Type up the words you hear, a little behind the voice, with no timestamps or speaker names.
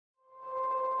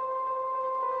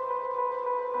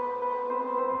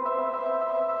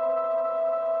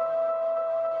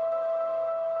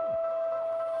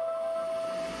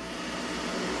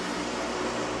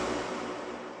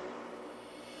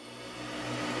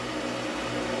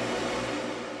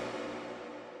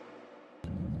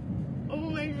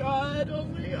God, oh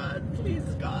my God, please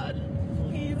God,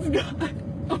 please God,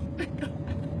 oh my God.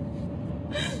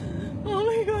 Oh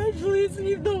my God, please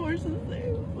keep the horses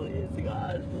safe, please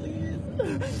God, please.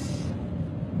 I'm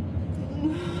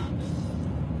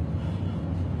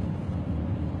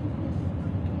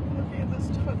gonna be in this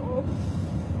tunnel.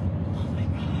 Oh my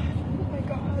God, oh my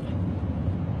God.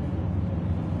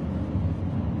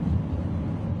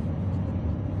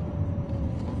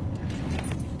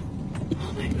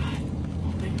 Oh my God,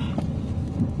 oh my God, oh my God,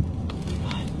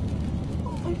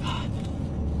 oh my God, oh my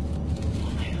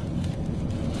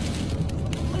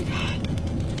God, oh my God,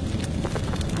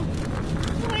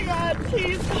 oh my God,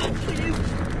 please God, please,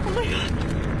 oh my God,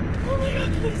 oh my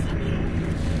God, please let me out,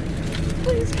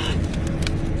 please God,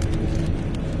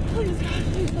 please God,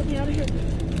 please let me out of here,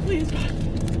 please God,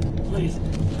 please,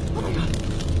 oh my God,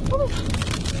 oh my God,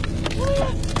 oh my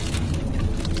God,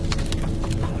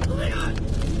 oh my God,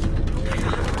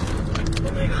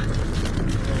 oh my God, oh my God,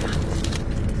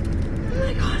 oh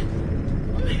my God,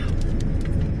 oh my God,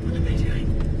 what am I doing?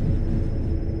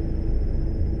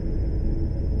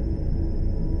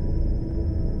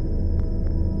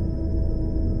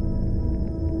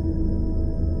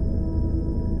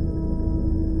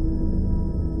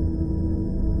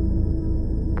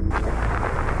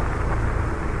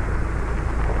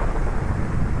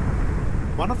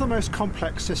 One of the most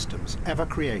complex systems ever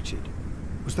created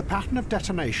was the pattern of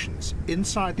detonations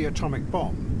inside the atomic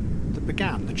bomb that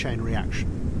began the chain reaction.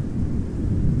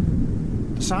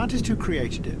 The scientist who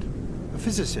created it, a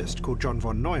physicist called John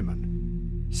von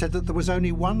Neumann, said that there was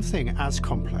only one thing as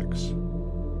complex.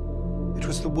 It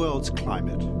was the world's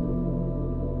climate.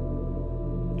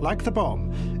 Like the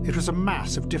bomb, it was a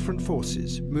mass of different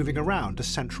forces moving around a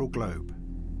central globe.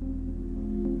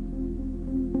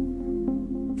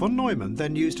 Von Neumann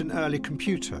then used an early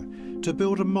computer to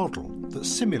build a model that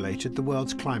simulated the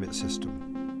world's climate system.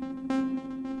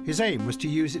 His aim was to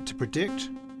use it to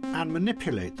predict and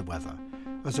manipulate the weather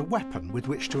as a weapon with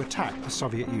which to attack the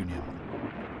Soviet Union.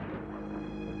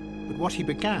 But what he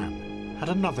began had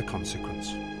another consequence.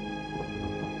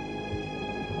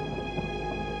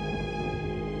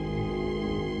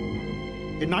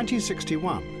 In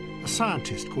 1961, a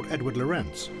scientist called Edward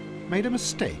Lorenz made a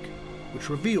mistake which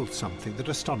revealed something that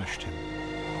astonished him.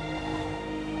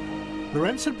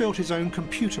 Lorenz had built his own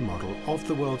computer model of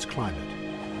the world's climate.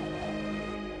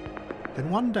 Then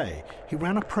one day he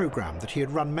ran a program that he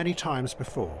had run many times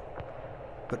before,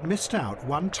 but missed out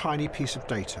one tiny piece of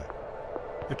data,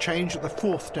 a change at the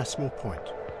 4th decimal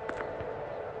point.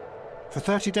 For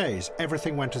 30 days,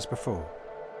 everything went as before.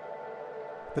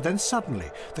 But then suddenly,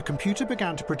 the computer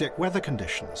began to predict weather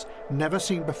conditions never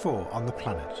seen before on the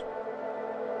planet.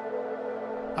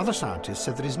 Other scientists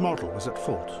said that his model was at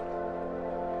fault.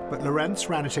 But Lorenz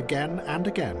ran it again and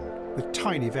again with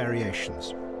tiny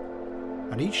variations.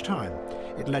 And each time,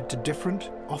 it led to different,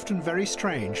 often very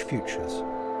strange futures.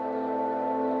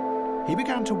 He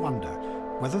began to wonder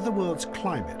whether the world's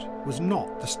climate was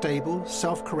not the stable,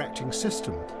 self-correcting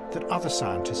system that other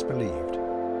scientists believed.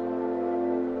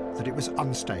 That it was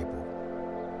unstable.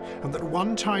 And that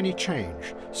one tiny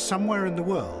change somewhere in the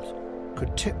world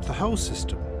could tip the whole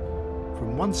system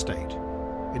from one state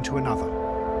into another.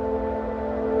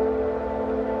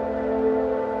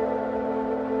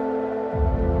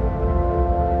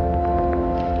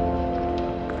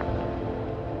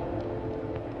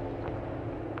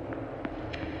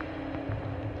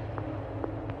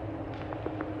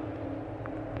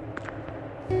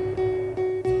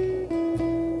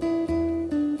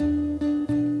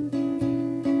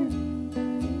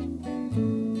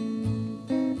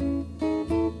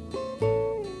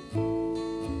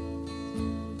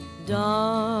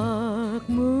 Dark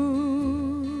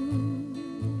moon,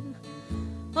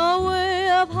 away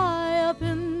up high up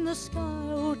in the sky.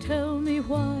 Oh, tell me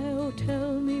why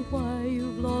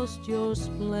you've lost your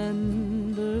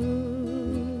splendor.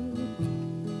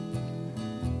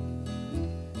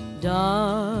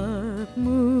 Dark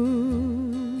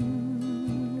moon,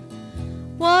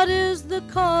 what is the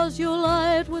cause your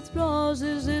light withdraws?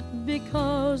 Is it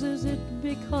because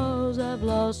I've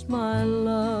lost my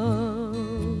love?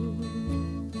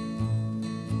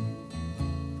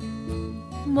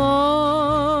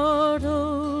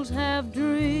 Mortals have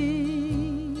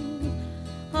dreamed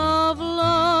of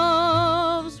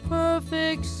love's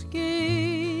perfect schemes,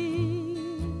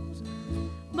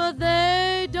 but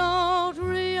they don't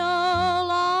realize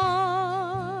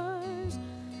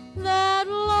that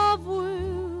love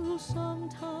will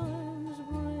sometimes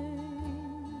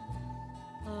bring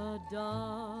a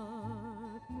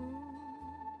dark moon.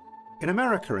 In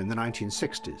America in the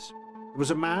 1960s, there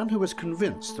was a man who was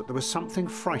convinced that there was something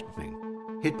frightening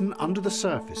hidden under the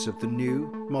surface of the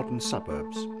new, modern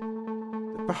suburbs,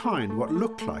 that behind what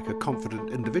looked like a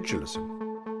confident individualism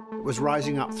that was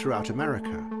rising up throughout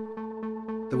America,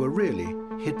 there were really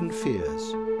hidden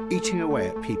fears eating away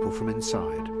at people from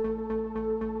inside.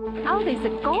 Oh, these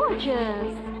are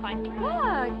gorgeous.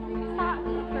 Look.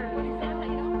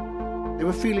 There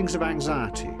were feelings of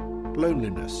anxiety,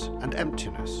 loneliness, and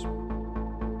emptiness.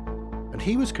 And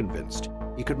he was convinced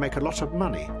he could make a lot of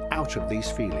money out of these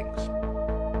feelings.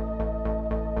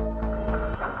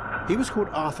 He was called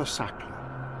Arthur Sackler.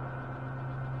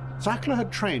 Sackler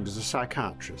had trained as a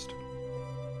psychiatrist,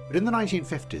 but in the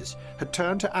 1950s had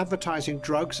turned to advertising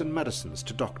drugs and medicines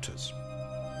to doctors.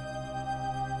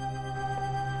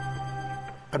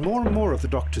 And more of the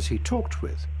doctors he talked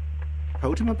with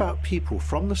told him about people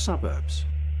from the suburbs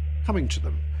coming to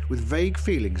them with vague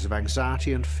feelings of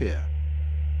anxiety and fear,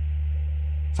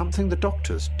 something the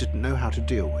doctors didn't know how to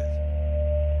deal with.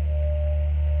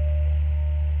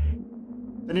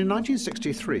 Then in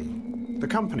 1963, the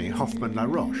company Hoffmann La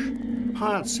Roche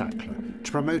hired Sackler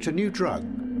to promote a new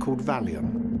drug called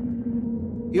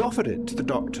Valium. He offered it to the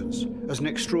doctors as an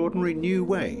extraordinary new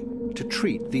way to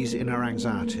treat these inner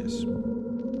anxieties.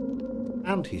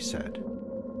 And, he said,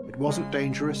 it wasn't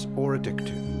dangerous or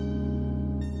addictive.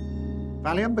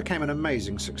 Valium became an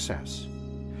amazing success.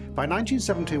 By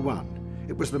 1971,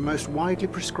 it was the most widely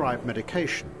prescribed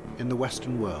medication in the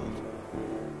Western world.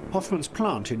 Hoffmann's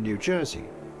plant in New Jersey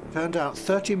turned out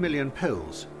 30 million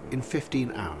pills in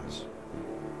 15 hours,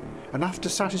 enough to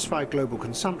satisfy global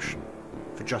consumption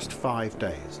for just 5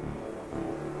 days.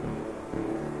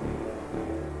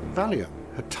 Valium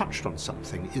had touched on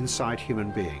something inside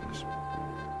human beings,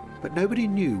 but nobody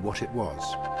knew what it was.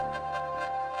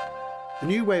 The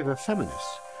new wave of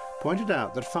feminists pointed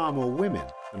out that far more women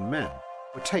than men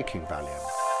were taking Valium.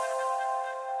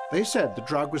 They said the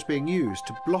drug was being used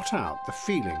to blot out the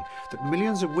feeling that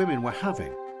millions of women were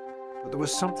having, that there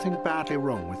was something badly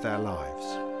wrong with their lives.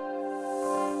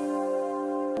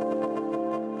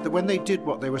 That when they did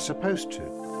what they were supposed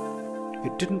to,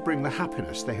 it didn't bring the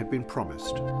happiness they had been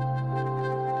promised.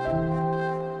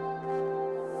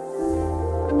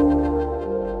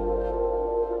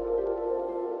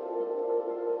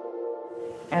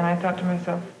 And I thought to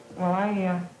myself,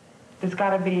 well, there's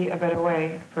got to be a better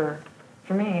way for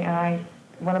me, and I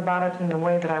went about it in the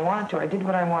way that I wanted to. I did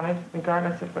what I wanted,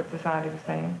 regardless of what society was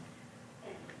saying.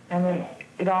 And then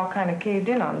it all kind of caved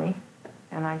in on me,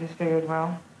 and I just figured,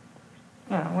 well,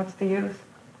 what's the use?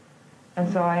 And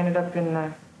so I ended up in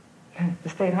the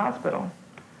state hospital.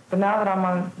 But now that I'm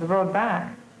on the road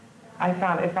back, I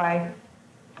found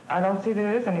I don't see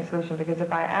there is any solution, because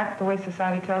if I act the way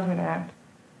society tells me to act,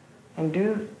 and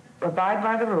abide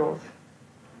by the rules,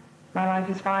 my life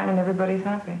is fine and everybody's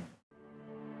happy.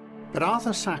 But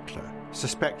Arthur Sackler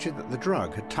suspected that the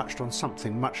drug had touched on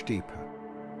something much deeper.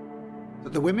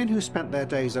 That the women who spent their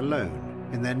days alone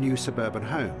in their new suburban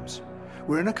homes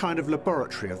were in a kind of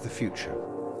laboratory of the future.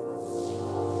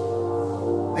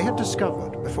 They had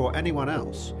discovered, before anyone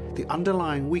else, the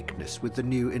underlying weakness with the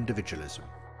new individualism.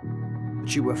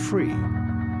 That you were free,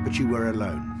 but you were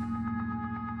alone.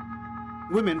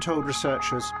 Women told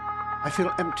researchers, I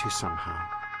feel empty somehow,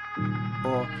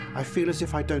 or I feel as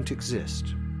if I don't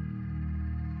exist.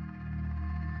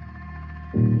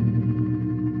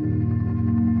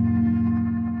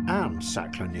 And,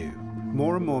 Sackler knew,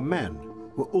 more and more men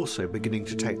were also beginning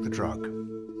to take the drug.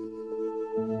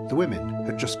 The women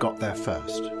had just got there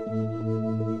first.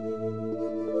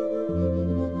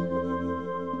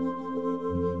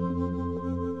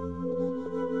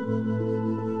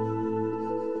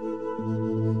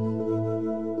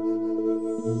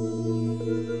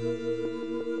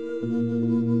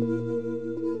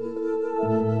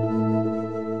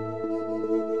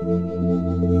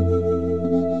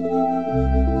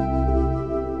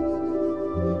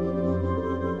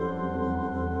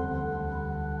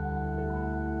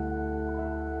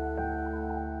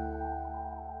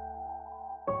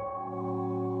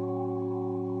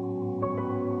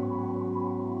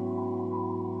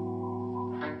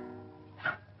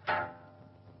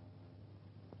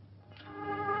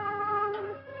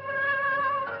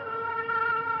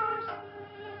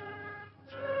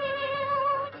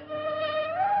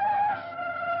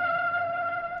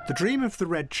 The Dream of the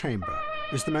Red Chamber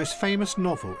is the most famous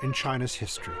novel in China's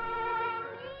history.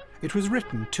 It was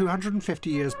written 250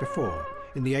 years before,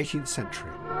 in the 18th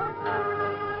century.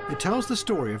 It tells the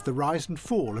story of the rise and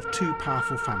fall of two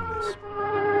powerful families.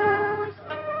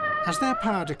 As their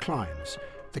power declines,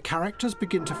 the characters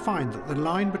begin to find that the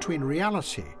line between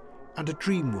reality and a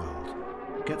dream world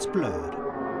gets blurred.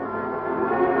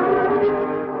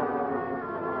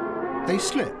 They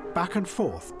slip back and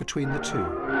forth between the two.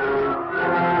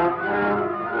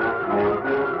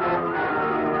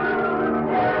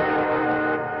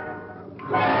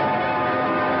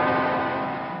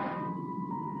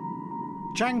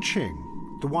 Jiang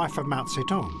Qing, the wife of Mao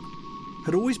Zedong,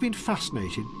 had always been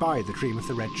fascinated by the Dream of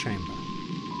the Red Chamber,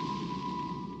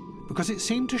 because it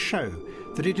seemed to show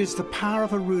that it is the power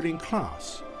of a ruling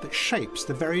class that shapes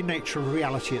the very nature of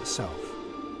reality itself.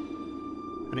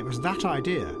 And it was that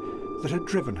idea that had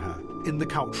driven her in the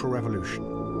Cultural Revolution.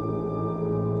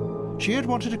 She had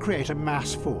wanted to create a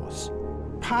mass force,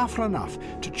 powerful enough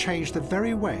to change the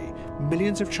very way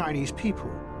millions of Chinese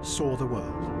people saw the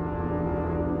world.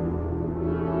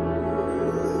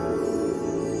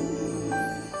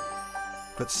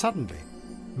 But suddenly,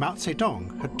 Mao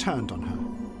Zedong had turned on her.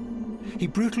 He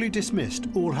brutally dismissed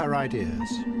all her ideas,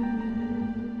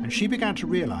 and she began to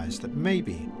realize that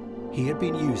maybe he had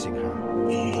been using her.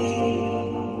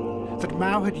 That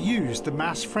Mao had used the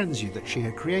mass frenzy that she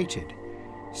had created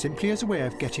simply as a way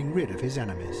of getting rid of his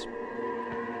enemies.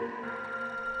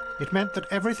 It meant that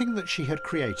everything that she had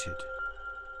created,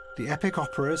 the epic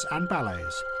operas and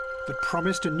ballets that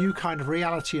promised a new kind of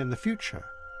reality in the future,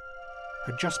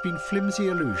 had just been flimsy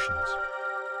illusions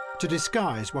to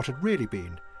disguise what had really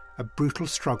been a brutal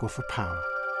struggle for power.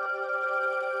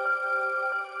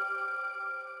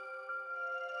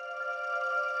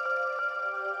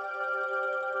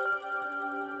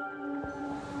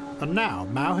 And now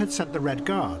Mao had sent the Red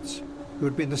Guards, who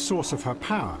had been the source of her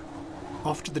power,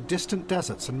 off to the distant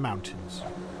deserts and mountains.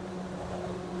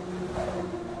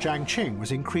 Jiang Qing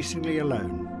was increasingly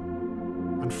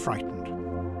alone and frightened,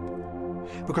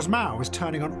 because Mao was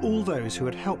turning on all those who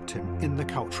had helped him in the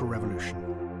Cultural Revolution.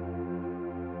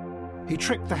 He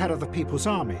tricked the head of the People's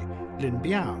Army, Lin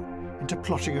Biao, into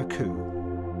plotting a coup.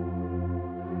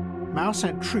 Mao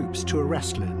sent troops to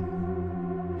arrest Lin,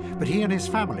 but he and his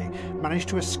family managed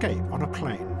to escape on a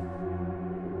plane.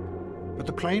 But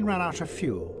the plane ran out of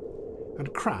fuel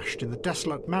and crashed in the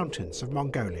desolate mountains of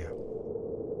Mongolia.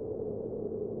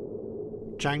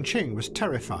 Jiang Qing was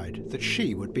terrified that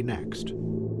she would be next.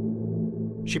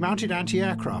 She mounted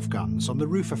anti-aircraft guns on the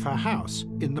roof of her house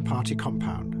in the party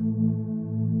compound.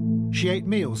 She ate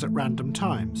meals at random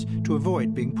times to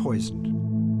avoid being poisoned.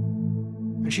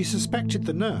 And she suspected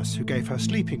the nurse who gave her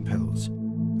sleeping pills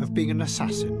of being an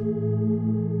assassin.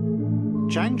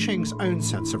 Jiang Qing's own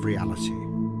sense of reality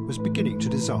was beginning to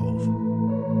dissolve.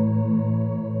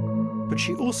 But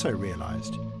she also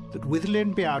realized that with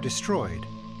Lin Biao destroyed,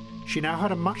 she now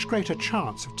had a much greater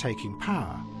chance of taking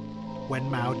power when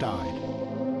Mao died.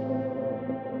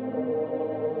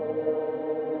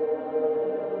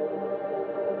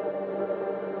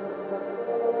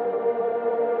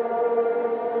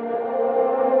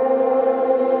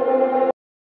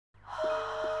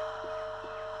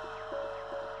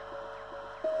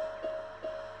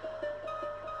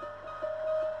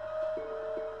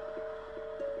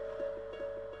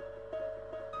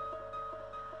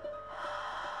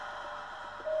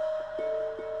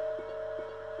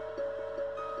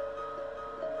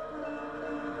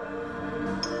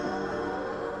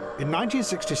 In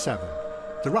 1967,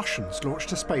 the Russians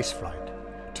launched a spaceflight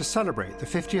to celebrate the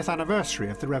 50th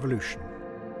anniversary of the revolution.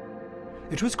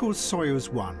 It was called Soyuz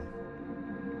 1.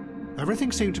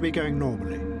 Everything seemed to be going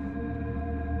normally,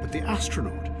 but the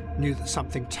astronaut knew that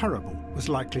something terrible was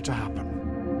likely to happen.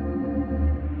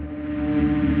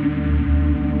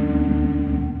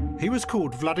 He was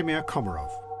called Vladimir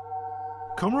Komarov.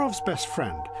 Komarov's best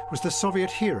friend was the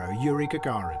Soviet hero Yuri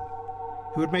Gagarin,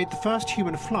 who had made the first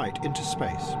human flight into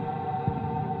space.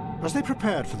 As they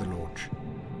prepared for the launch,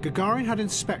 Gagarin had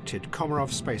inspected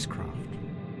Komarov's spacecraft.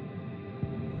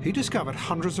 He discovered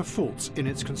hundreds of faults in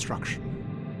its construction.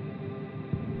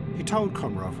 He told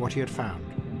Komarov what he had found,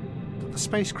 that the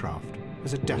spacecraft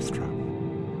was a death trap.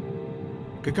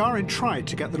 Gagarin tried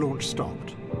to get the launch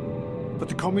stopped, but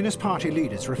the Communist Party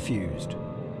leaders refused.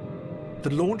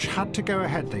 The launch had to go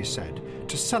ahead, they said,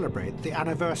 to celebrate the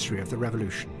anniversary of the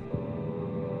revolution.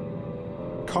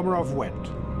 Komarov went,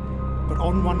 but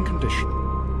on one condition.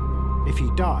 If he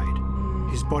died,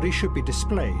 his body should be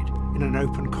displayed in an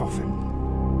open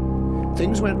coffin.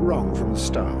 Things went wrong from the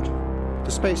start.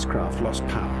 The spacecraft lost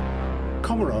power.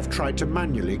 Komarov tried to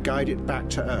manually guide it back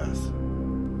to Earth,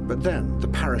 but then the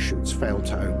parachutes failed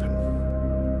to open.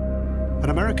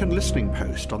 An American listening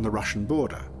post on the Russian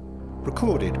border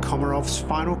recorded Komarov's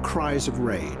final cries of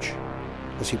rage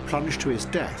as he plunged to his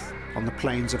death on the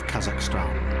plains of Kazakhstan.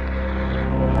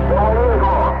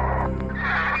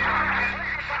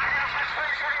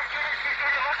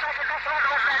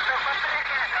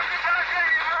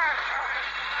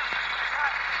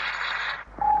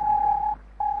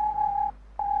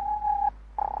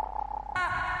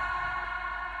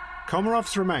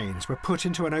 Komarov's remains were put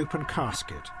into an open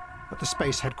casket at the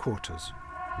space headquarters.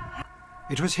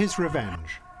 It was his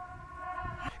revenge.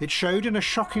 It showed in a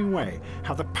shocking way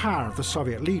how the power of the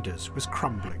Soviet leaders was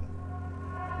crumbling,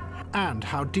 and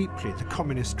how deeply the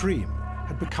communist dream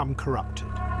had become corrupted.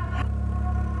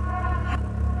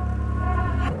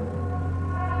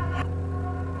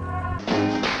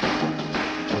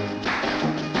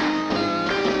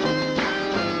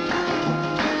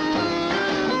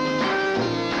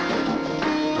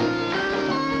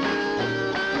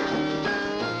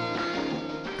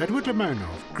 Edward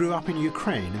Limonov grew up in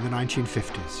Ukraine in the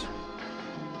 1950s.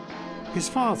 His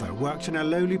father worked in a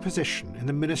lowly position in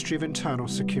the Ministry of Internal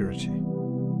Security.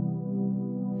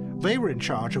 They were in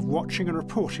charge of watching and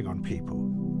reporting on people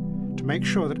to make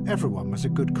sure that everyone was a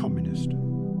good communist.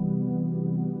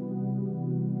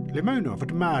 Limonov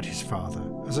admired his father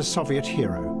as a Soviet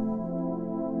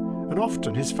hero, and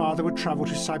often his father would travel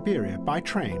to Siberia by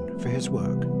train for his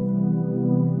work.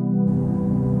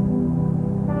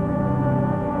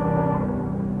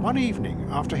 One evening,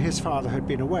 after his father had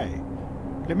been away,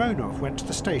 Limonov went to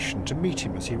the station to meet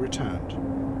him as he returned.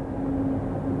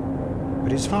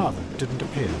 But his father didn't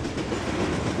appear.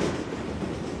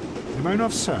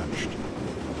 Limonov searched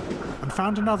and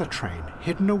found another train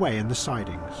hidden away in the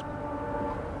sidings.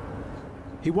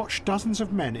 He watched dozens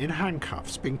of men in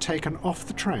handcuffs being taken off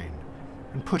the train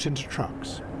and put into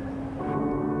trucks.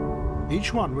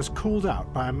 Each one was called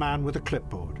out by a man with a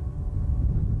clipboard.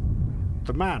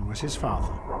 The man was his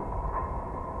father.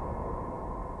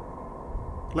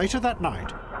 Later that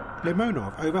night,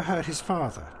 Limonov overheard his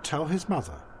father tell his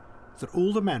mother that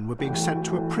all the men were being sent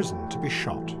to a prison to be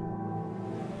shot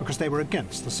because they were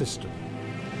against the system.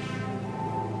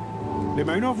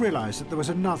 Limonov realized that there was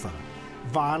another,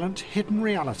 violent, hidden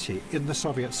reality in the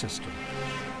Soviet system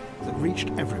that reached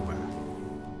everywhere,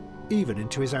 even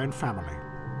into his own family.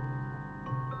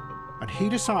 And he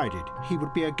decided he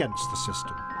would be against the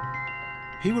system.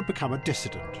 He would become a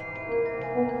dissident.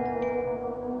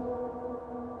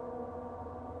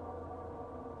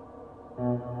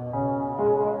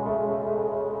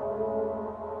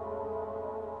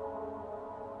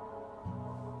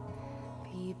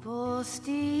 People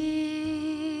steal,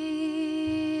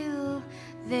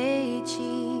 they cheat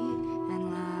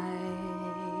and lie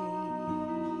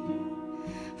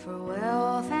for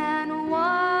wealth and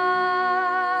wine.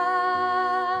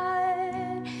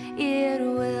 It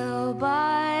will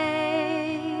buy.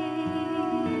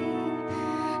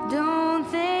 Don't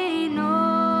they know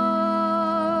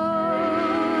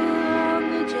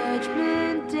on the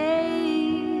judgment day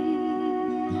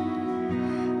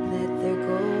that their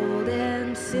gold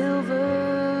and silver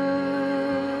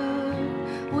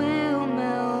will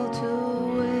melt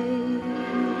away?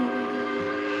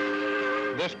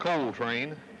 This coal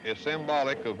train is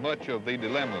symbolic of much of the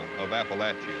dilemma of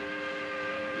Appalachia.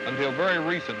 Until very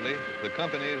recently, the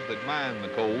companies that mined the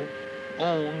coal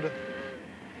owned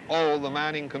all the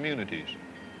mining communities.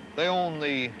 They owned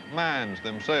the mines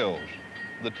themselves,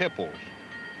 the tipples,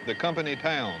 the company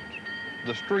towns,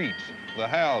 the streets, the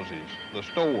houses, the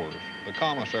stores, the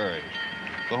commissaries,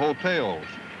 the hotels,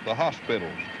 the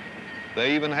hospitals.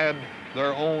 They even had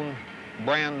their own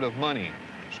brand of money,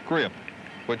 scrip,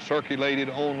 which circulated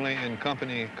only in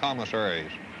company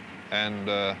commissaries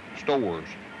and stores.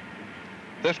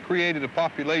 This created a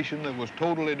population that was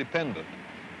totally dependent,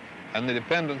 and the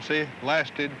dependency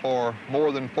lasted for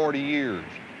more than 40 years.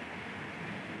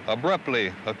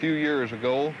 Abruptly, a few years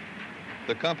ago,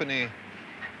 the company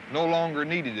no longer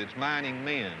needed its mining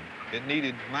men. It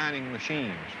needed mining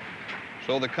machines.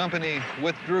 So the company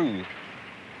withdrew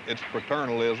its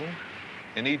paternalism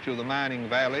in each of the mining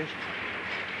valleys.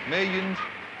 Millions,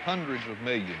 hundreds of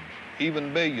millions,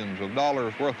 even billions of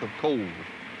dollars worth of coal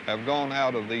have gone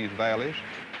out of these valleys.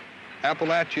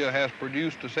 Appalachia has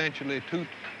produced essentially two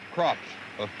crops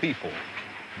of people,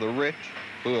 the rich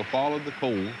who have followed the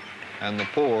coal and the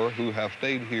poor who have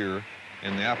stayed here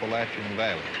in the Appalachian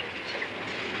Valley.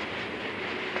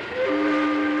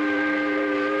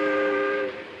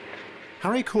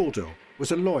 Harry Caudill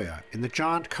was a lawyer in the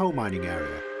giant coal mining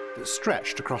area that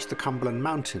stretched across the Cumberland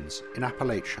Mountains in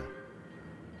Appalachia.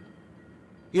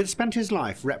 He had spent his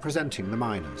life representing the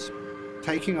miners,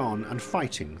 taking on and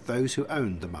fighting those who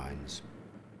owned the mines.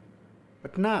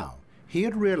 But now he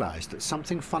had realized that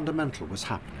something fundamental was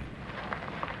happening.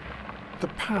 The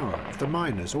power of the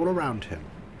miners all around him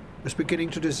was beginning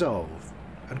to dissolve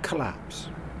and collapse.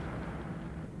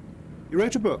 He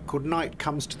wrote a book called Night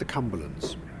Comes to the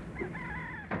Cumberlands.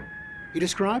 He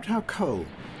described how coal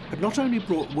had not only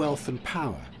brought wealth and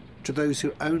power to those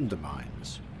who owned the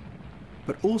mines,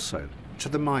 but also to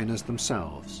the miners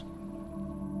themselves.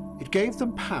 It gave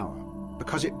them power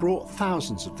because it brought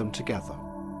thousands of them together,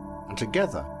 and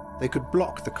together they could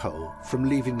block the coal from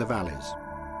leaving the valleys.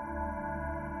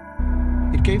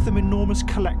 It gave them enormous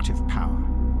collective power,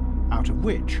 out of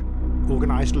which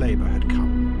organised labour had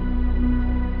come.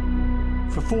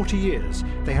 For 40 years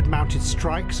they had mounted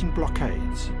strikes and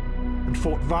blockades, and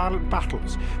fought violent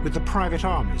battles with the private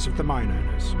armies of the mine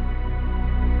owners.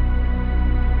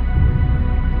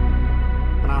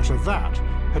 And out of that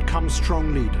had come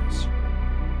strong leaders,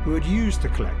 who had used the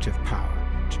collective power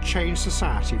to change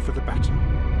society for the better.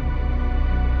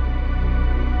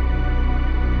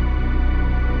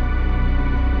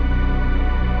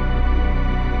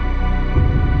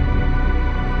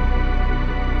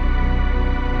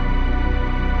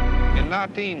 In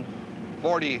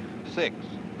 1946,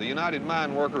 the United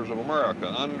Mine Workers of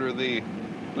America, under the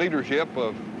leadership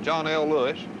of John L.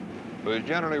 Lewis, who is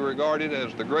generally regarded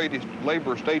as the greatest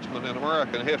labor statesman in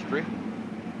American history,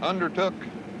 undertook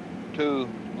to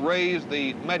raise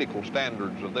the medical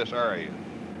standards of this area.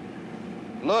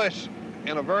 Lewis,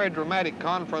 in a very dramatic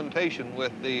confrontation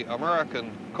with the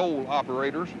American coal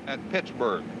operators at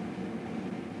Pittsburgh,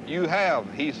 "You have,"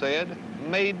 he said,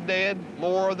 "made dead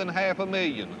more than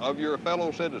 500,000 of your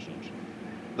fellow citizens.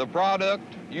 The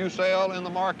product you sell in the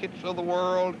markets of the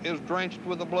world is drenched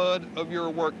with the blood of your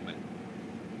workmen.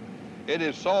 It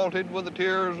is salted with the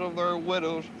tears of their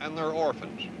widows and their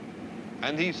orphans."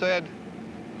 And he said,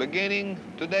 "Beginning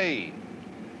today,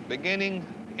 beginning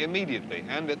immediately,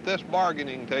 and at this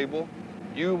bargaining table,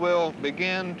 you will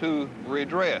begin to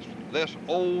redress this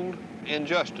old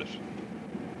injustice."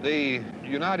 The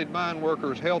United Mine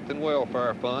Workers Health and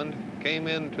Welfare Fund came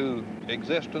into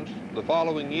existence the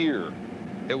following year.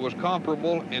 It was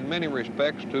comparable in many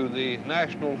respects to the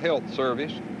National Health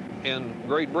Service in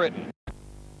Great Britain.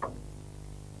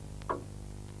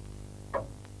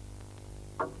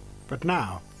 But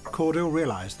now, Caudill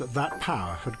realised that that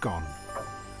power had gone.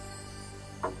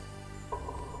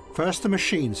 First the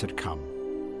machines had come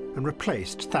and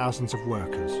replaced thousands of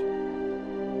workers.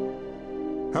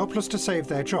 Helpless to save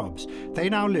their jobs, they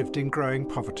now lived in growing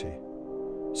poverty,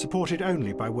 supported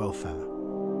only by welfare.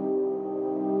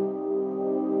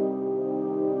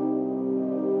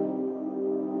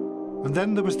 And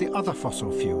then there was the other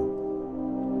fossil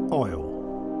fuel, oil.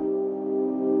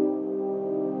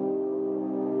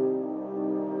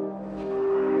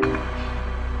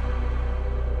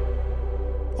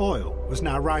 Oil was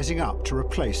now rising up to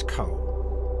replace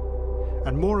coal,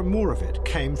 and more of it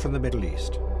came from the Middle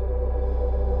East.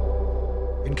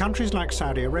 In countries like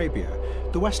Saudi Arabia,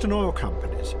 the Western oil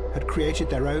companies had created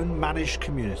their own managed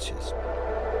communities.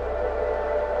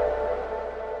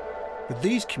 But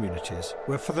these communities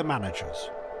were for the managers,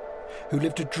 who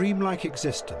lived a dreamlike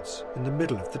existence in the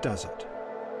middle of the desert.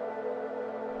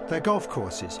 Their golf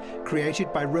courses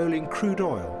created by rolling crude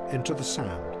oil into the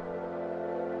sand,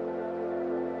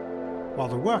 while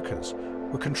the workers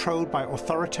were controlled by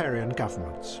authoritarian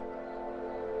governments.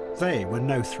 They were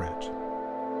no threat.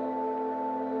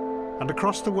 And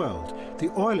across the world,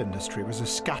 the oil industry was a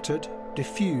scattered,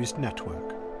 diffused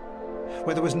network,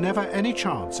 where there was never any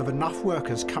chance of enough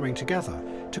workers coming together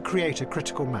to create a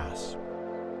critical mass,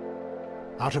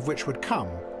 out of which would come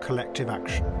collective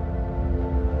action.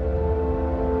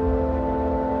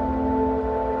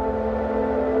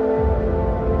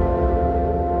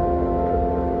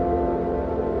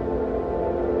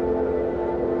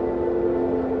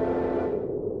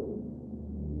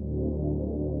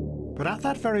 But at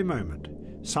that very moment,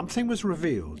 something was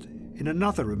revealed in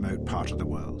another remote part of the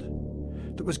world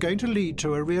that was going to lead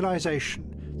to a realization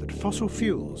that fossil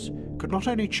fuels could not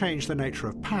only change the nature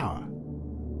of power,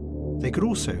 they could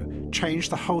also change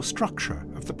the whole structure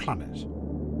of the planet.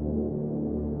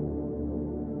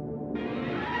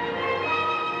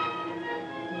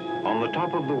 On the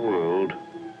top of the world,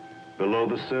 below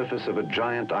the surface of a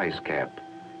giant ice cap,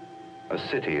 a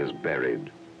city is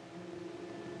buried.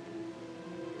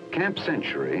 Camp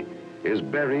Century is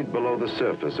buried below the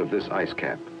surface of this ice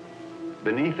cap.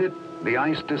 Beneath it, the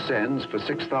ice descends for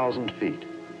 6,000 feet.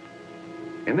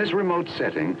 In this remote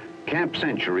setting, Camp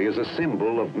Century is a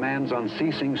symbol of man's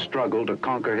unceasing struggle to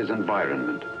conquer his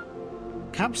environment.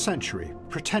 Camp Century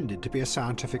pretended to be a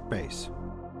scientific base.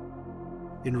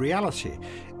 In reality,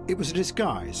 it was a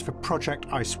disguise for Project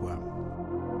Iceworm.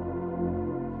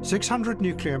 600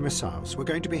 nuclear missiles were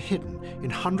going to be hidden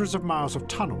in hundreds of miles of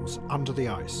tunnels under the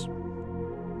ice,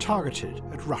 targeted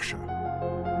at Russia.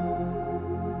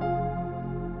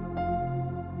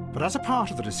 But as a part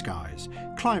of the disguise,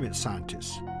 climate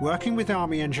scientists, working with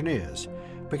Army engineers,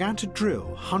 began to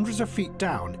drill hundreds of feet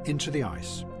down into the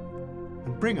ice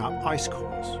and bring up ice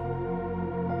cores.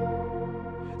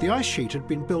 The ice sheet had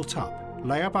been built up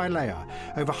layer by layer,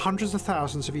 over hundreds of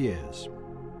thousands of years.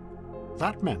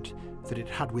 That meant that it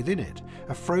had within it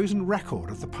a frozen record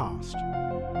of the past.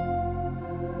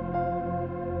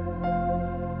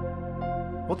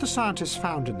 What the scientists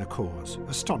found in the cores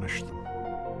astonished them.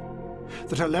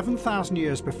 That 11,000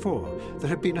 years before, there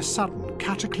had been a sudden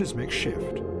cataclysmic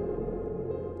shift.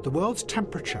 The world's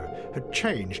temperature had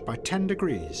changed by 10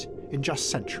 degrees in just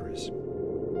centuries.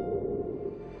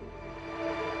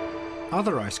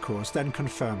 Other ice cores then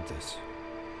confirmed this,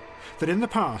 that in the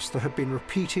past there had been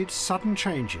repeated sudden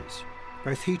changes,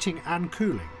 both heating and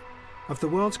cooling, of the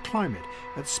world's climate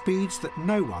at speeds that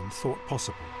no one thought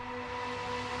possible.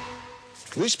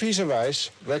 This piece of ice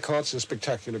records a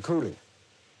spectacular cooling.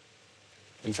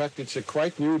 In fact, it's a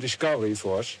quite new discovery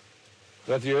for us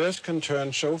that the Earth can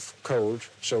turn so cold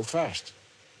so fast.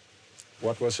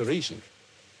 What was the reason?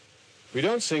 We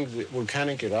don't think the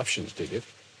volcanic eruptions did it.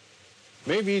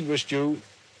 Maybe it was due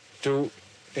to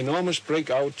enormous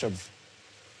breakouts of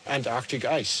Antarctic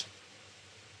ice.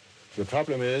 The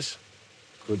problem is,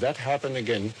 could that happen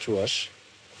again to us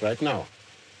right now?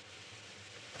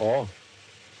 Or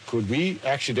could we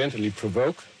accidentally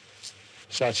provoke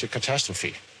such a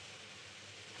catastrophe?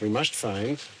 We must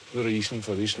find the reason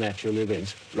for this natural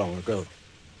event long ago.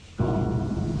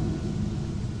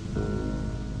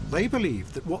 They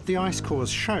believed that what the ice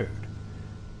cores showed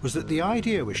was that the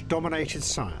idea which dominated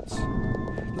science,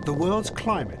 that the world's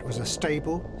climate was a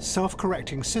stable,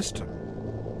 self-correcting system,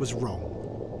 was wrong.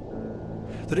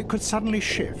 That it could suddenly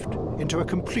shift into a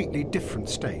completely different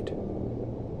state,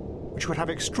 which would have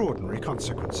extraordinary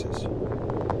consequences.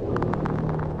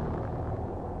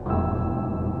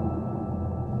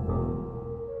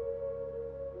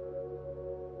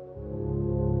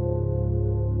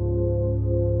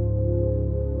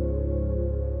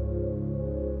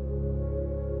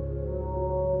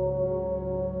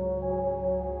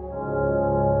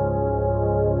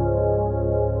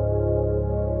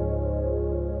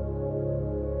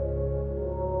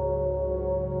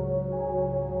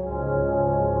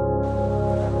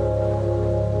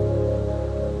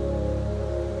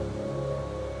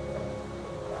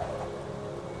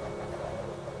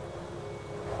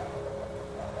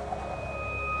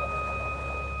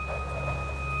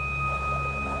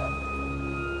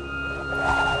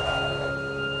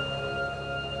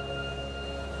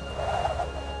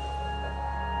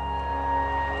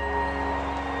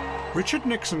 Richard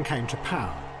Nixon came to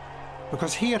power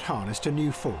because he had harnessed a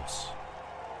new force.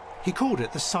 He called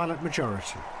it the silent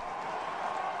majority.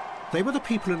 They were the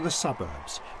people in the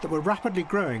suburbs that were rapidly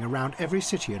growing around every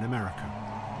city in America.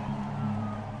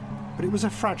 But it was a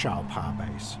fragile power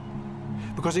base,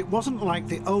 because it wasn't like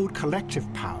the old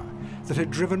collective power that had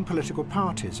driven political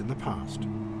parties in the past.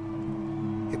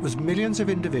 It was millions of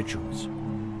individuals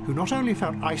who not only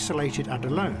felt isolated and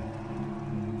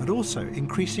alone, but also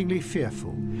increasingly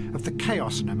fearful of the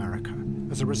chaos in America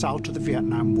as a result of the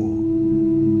Vietnam War.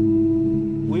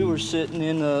 We were sitting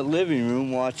in the living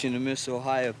room watching the Miss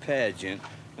Ohio pageant,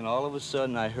 and all of a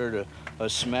sudden I heard a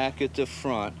smack at the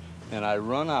front, and I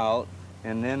run out,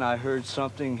 and then I heard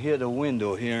something hit a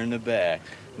window here in the back.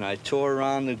 And I tore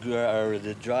around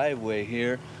the driveway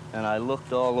here, and I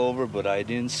looked all over, but I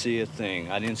didn't see a thing.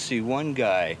 I didn't see one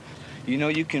guy. You know,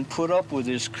 you can put up with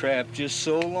this crap just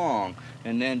so long,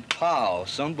 and then, pow,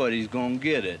 somebody's gonna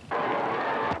get it.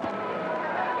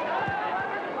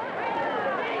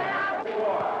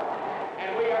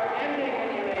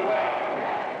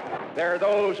 There are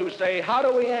those who say, how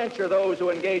do we answer those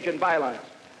who engage in violence?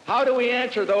 How do we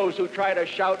answer those who try to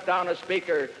shout down a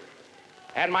speaker?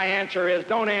 And my answer is,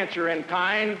 don't answer in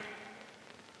kind.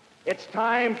 It's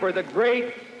time for the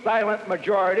great silent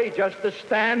majority just to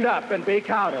stand up and be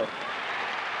counted.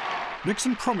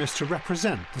 Nixon promised to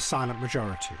represent the silent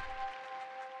majority.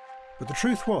 But the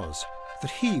truth was that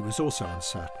he was also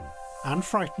uncertain, and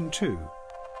frightened too,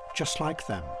 just like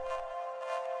them.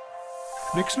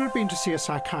 Nixon had been to see a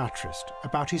psychiatrist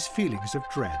about his feelings of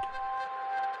dread.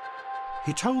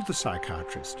 He told the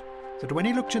psychiatrist that when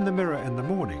he looked in the mirror in the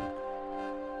morning,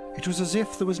 it was as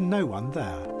if there was no one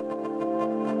there.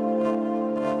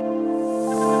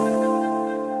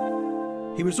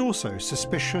 He was also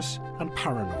suspicious and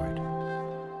paranoid.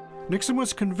 Nixon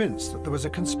was convinced that there was a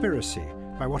conspiracy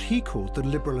by what he called the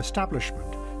liberal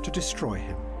establishment to destroy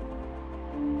him.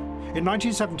 In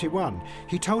 1971,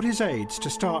 he told his aides to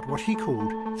start what he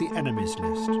called the enemies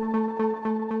list.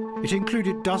 It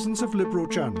included dozens of liberal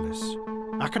journalists,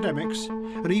 academics,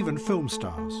 and even film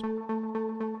stars.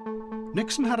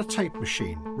 Nixon had a tape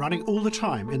machine running all the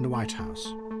time in the White House,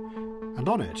 and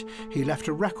on it he left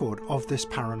a record of this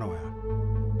paranoia.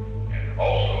 And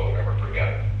also, never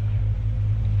forget,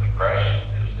 the press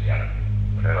is the enemy.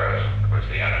 The president was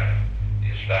the enemy. The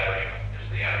establishment is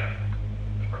the enemy.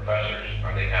 The professors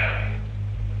are the enemy.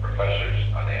 The professors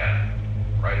are the enemy.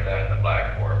 Write that in the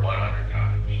blackboard 100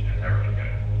 times and never forget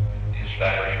it. The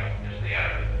establishment is the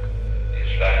enemy. The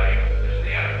establishment is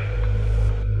the enemy.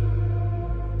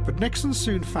 But Nixon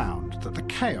soon found that the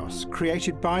chaos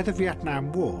created by the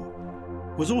Vietnam War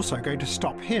was also going to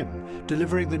stop him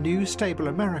delivering the new stable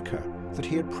America that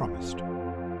he had promised.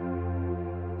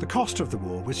 The cost of the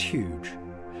war was huge,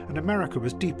 and America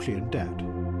was deeply in debt.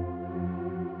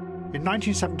 In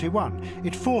 1971,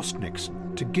 it forced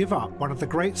Nixon to give up one of the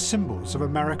great symbols of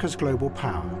America's global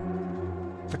power,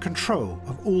 the control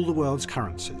of all the world's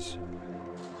currencies.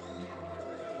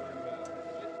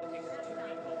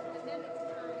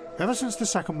 Ever since the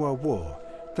Second World War,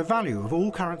 the value of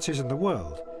all currencies in the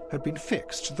world had been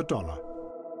fixed to the dollar.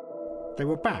 They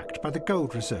were backed by the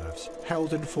gold reserves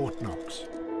held in Fort Knox.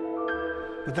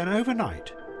 But then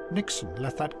overnight, Nixon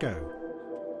let that go.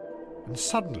 And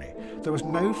suddenly, there was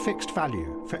no fixed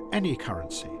value for any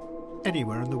currency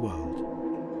anywhere in the world.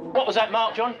 What was that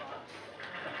mark, John?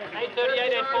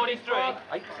 838, 843.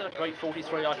 838,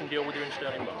 43, I can deal with you in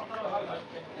sterling mark.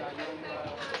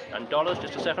 And dollars,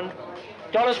 just a second.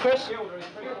 Dollars, Chris?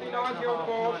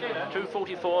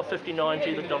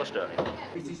 244.59 the dollar sterling.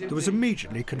 There was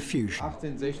immediately confusion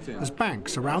as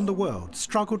banks around the world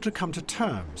struggled to come to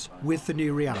terms with the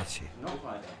new reality.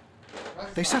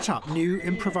 They set up new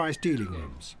improvised dealing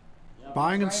rooms,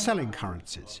 buying and selling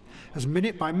currencies as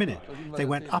minute by minute they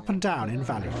went up and down in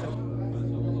value.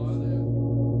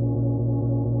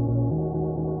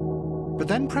 But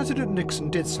then President Nixon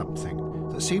did something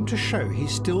that seemed to show he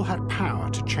still had power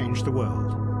to change the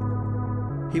world.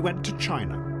 He went to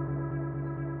China.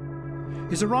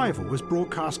 His arrival was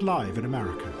broadcast live in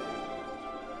America.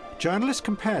 Journalists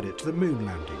compared it to the moon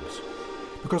landings,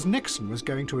 because Nixon was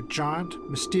going to a giant,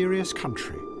 mysterious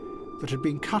country that had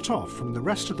been cut off from the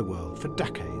rest of the world for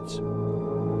decades.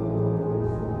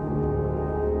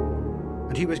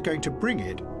 And he was going to bring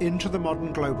it into the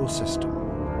modern global system.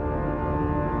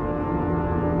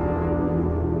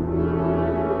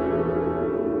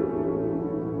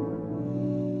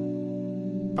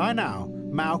 By now,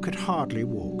 Mao could hardly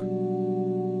walk.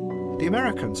 The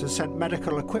Americans had sent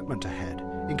medical equipment ahead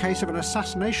in case of an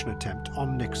assassination attempt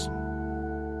on Nixon.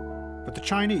 But the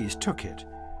Chinese took it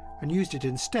and used it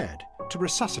instead to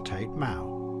resuscitate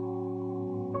Mao.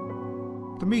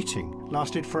 The meeting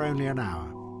lasted for only an hour.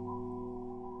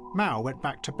 Mao went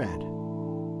back to bed,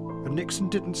 and Nixon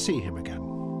didn't see him again.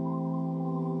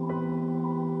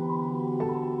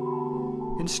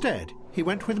 Instead, he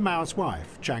went with Mao's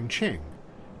wife, Jiang Qing,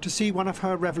 to see one of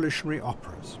her revolutionary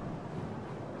operas.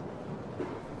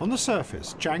 On the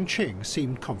surface, Jiang Qing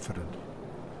seemed confident,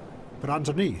 but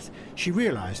underneath, she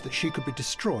realized that she could be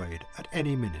destroyed at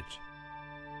any minute.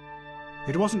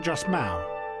 It wasn't just Mao.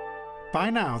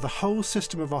 By now, the whole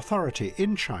system of authority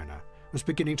in China was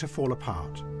beginning to fall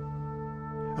apart,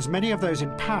 as many of those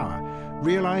in power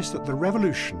realized that the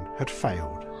revolution had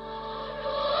failed.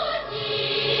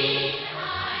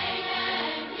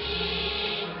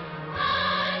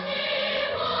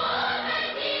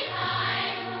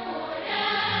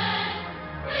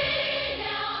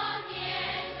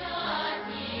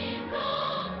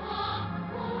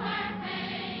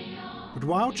 But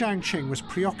while Jiang Qing was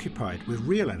preoccupied with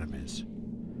real enemies,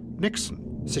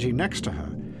 Nixon, sitting next to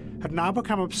her, had now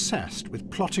become obsessed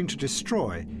with plotting to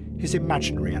destroy his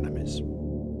imaginary enemies.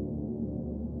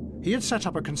 He had set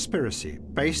up a conspiracy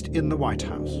based in the White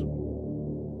House.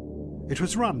 It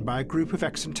was run by a group of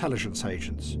ex-intelligence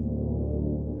agents,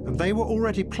 and they were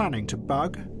already planning to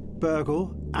bug,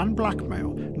 burgle, and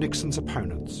blackmail Nixon's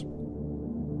opponents.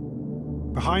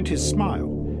 Behind his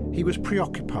smile, he was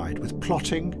preoccupied with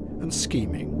plotting and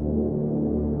scheming.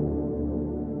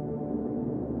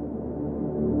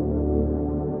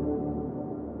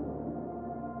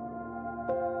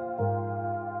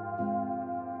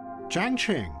 Jiang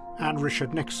Qing and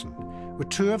Richard Nixon were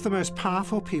two of the most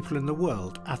powerful people in the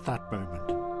world at that moment.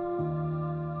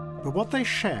 But what they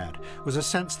shared was a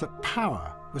sense that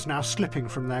power was now slipping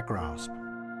from their grasp.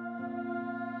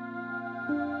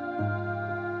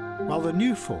 While the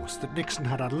new force that Nixon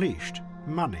had unleashed,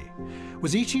 money,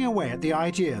 was eating away at the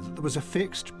idea that there was a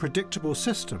fixed, predictable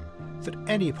system that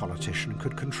any politician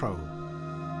could control.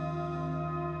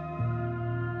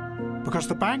 Because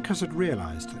the bankers had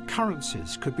realized that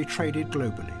currencies could be traded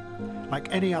globally,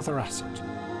 like any other asset.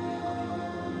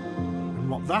 And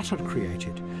what that had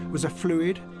created was a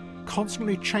fluid,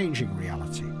 constantly changing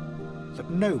reality that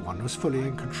no one was fully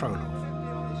in control of.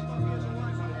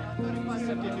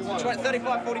 Try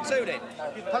 35.42 then.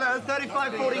 Hello,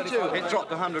 35.42. It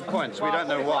dropped 100 points. We don't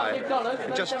know why.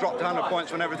 It just dropped 100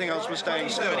 points when everything else was staying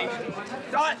still.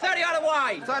 Right, 30 other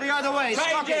way. 30 other way.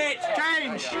 Change it.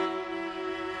 Change.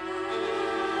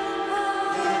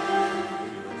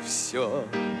 Все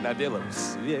на белом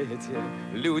свете,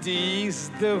 люди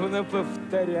издавна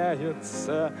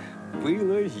повторяются.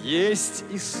 Было, есть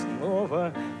и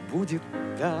снова будет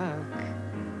так.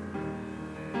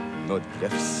 Но для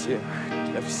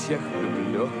всех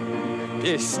влюбленных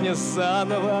песня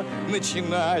заново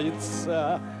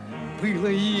начинается. Было,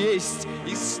 есть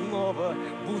и снова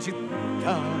будет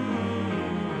так.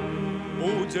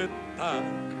 Будет так,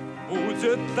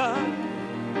 будет так,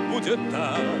 будет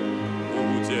так.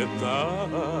 Будет так.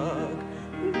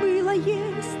 Было,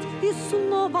 есть и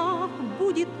снова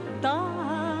будет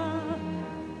так.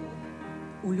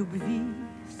 У любви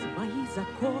свои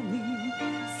законы,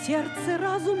 сердце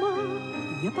разума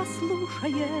не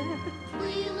послушает.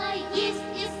 Было,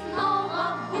 есть и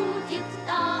снова будет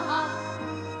так.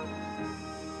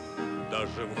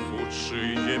 Даже в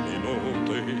худшие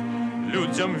минуты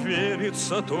людям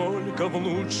верится только в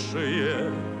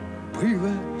лучшее.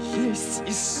 Было, есть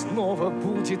и снова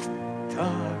будет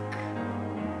так.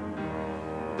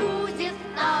 Будет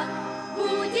так,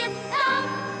 будет так,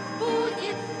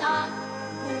 будет так,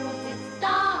 будет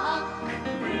так.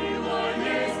 Было,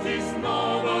 есть и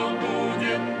снова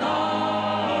будет так.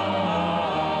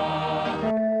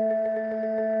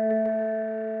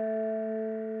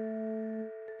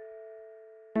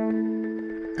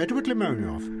 Edward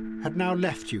Limonov had now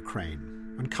left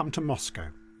Ukraine and come to Moscow.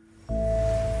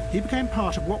 He became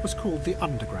part of what was called the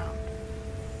underground,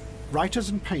 writers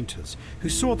and painters who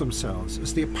saw themselves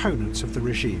as the opponents of the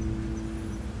regime.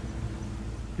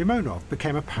 Limonov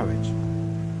became a poet,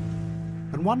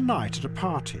 and one night at a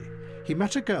party he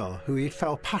met a girl who he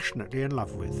fell passionately in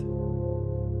love with.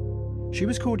 She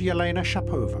was called Yelena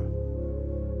Shapova,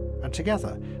 and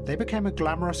together they became a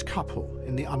glamorous couple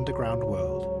in the underground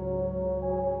world.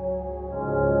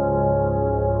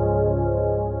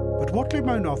 But what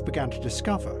Limonov began to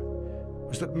discover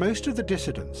was that most of the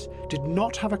dissidents did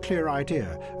not have a clear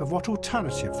idea of what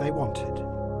alternative they wanted.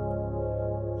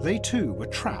 They too were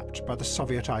trapped by the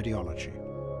Soviet ideology.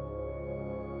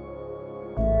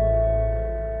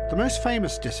 The most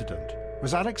famous dissident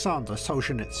was Alexander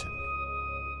Solzhenitsyn.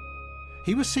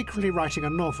 He was secretly writing a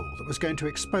novel that was going to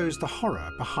expose the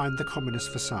horror behind the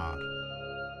communist facade.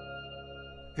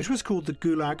 It was called the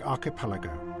Gulag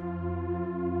Archipelago.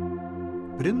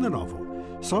 But in the novel,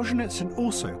 Solzhenitsyn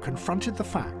also confronted the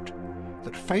fact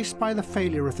that, faced by the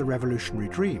failure of the revolutionary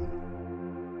dream,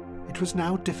 it was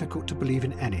now difficult to believe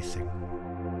in anything.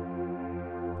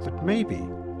 That maybe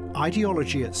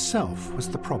ideology itself was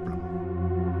the problem.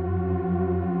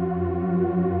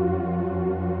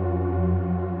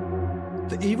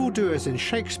 The evildoers in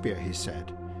Shakespeare, he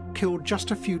said, killed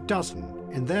just a few dozen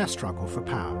in their struggle for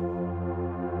power.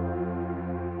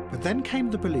 But then came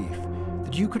the belief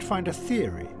that you could find a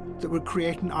theory that would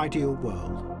create an ideal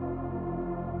world.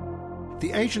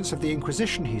 The agents of the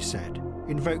Inquisition, he said,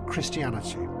 invoked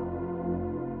Christianity.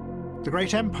 The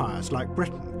great empires like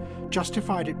Britain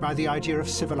justified it by the idea of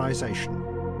civilization.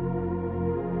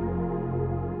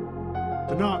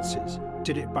 The Nazis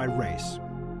did it by race.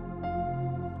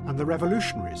 And the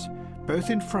revolutionaries, both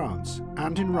in France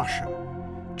and in Russia,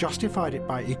 justified it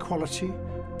by equality,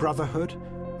 brotherhood,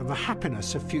 and the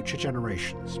happiness of future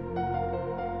generations.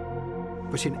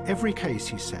 But in every case,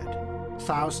 he said,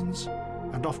 thousands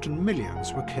and often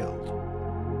millions were killed.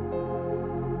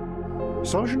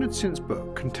 Solzhenitsyn's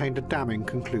book contained a damning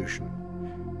conclusion,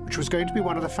 which was going to be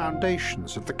one of the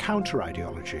foundations of the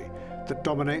counter-ideology that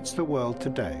dominates the world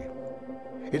today.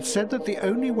 It said that the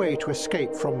only way to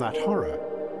escape from that horror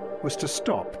was to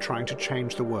stop trying to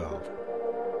change the world,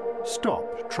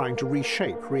 stop trying to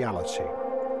reshape reality.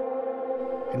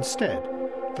 Instead,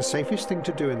 the safest thing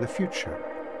to do in the future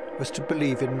was to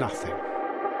believe in nothing.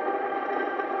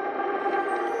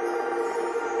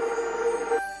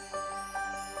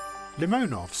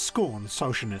 Limonov scorned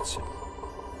Solzhenitsyn.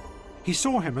 He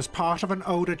saw him as part of an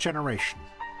older generation,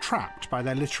 trapped by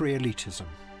their literary elitism.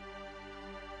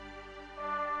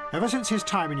 Ever since his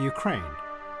time in Ukraine,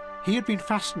 he had been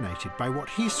fascinated by what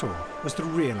he saw as the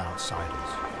real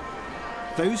outsiders,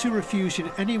 those who refused in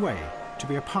any way to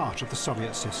be a part of the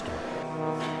Soviet system.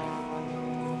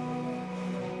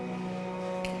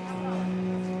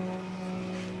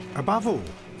 Above all,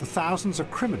 the thousands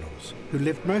of criminals who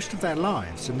lived most of their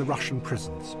lives in the Russian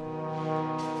prisons.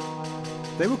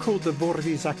 They were called the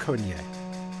Vory Zakonye,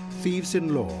 thieves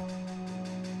in law.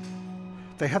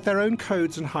 They had their own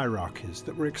codes and hierarchies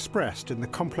that were expressed in the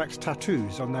complex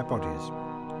tattoos on their bodies.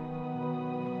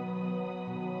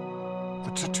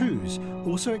 The tattoos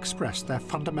also expressed their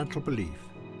fundamental belief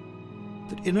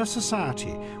that in a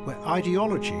society where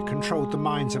ideology controlled the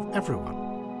minds of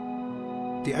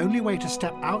everyone, the only way to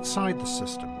step outside the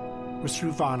system was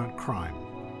through violent crime.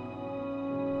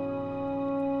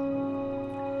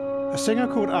 A singer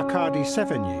called Arkady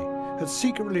Severnyi had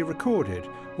secretly recorded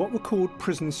what were called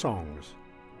prison songs.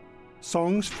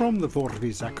 Songs from the Dvory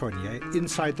Zakonye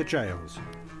inside the jails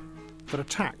that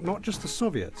attacked not just the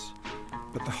Soviets,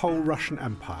 but the whole Russian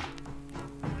Empire.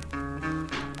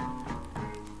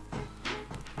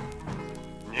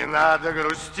 Не надо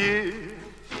грустить,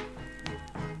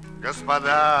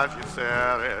 господа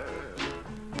офицеры,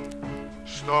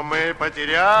 что мы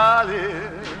потеряли,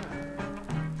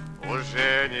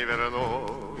 уже не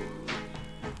вернуть.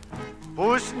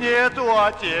 Пусть нету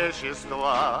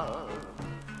отечества,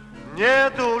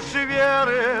 нет уж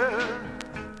веры,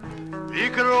 и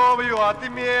кровью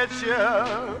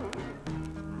отмечен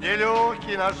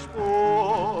нелегкий наш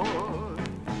путь.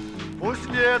 Пусть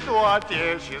нету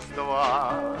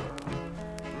отечества,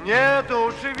 нет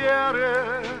уж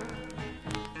веры,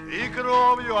 и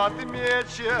кровью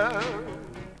отмечен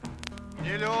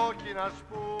нелегкий наш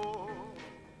путь.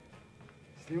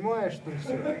 Снимаешь, что ли,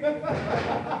 все?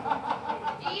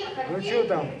 Ну что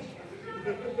там?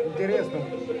 Интересно.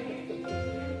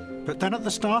 But then at the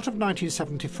start of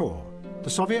 1974, the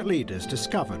Soviet leaders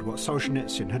discovered what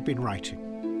Solzhenitsyn had been writing.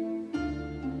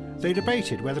 They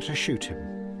debated whether to shoot him,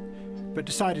 but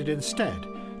decided instead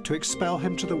to expel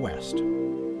him to the West.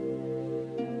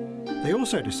 They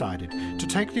also decided to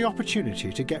take the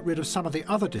opportunity to get rid of some of the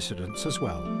other dissidents as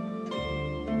well.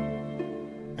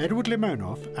 Edward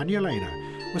Limonov and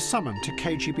Yelena were summoned to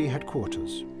KGB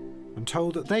headquarters and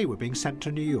told that they were being sent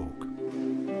to New York.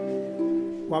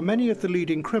 While many of the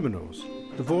leading criminals,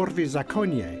 the Dvory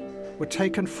Zakonye, were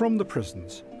taken from the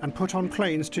prisons and put on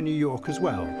planes to New York as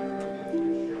well.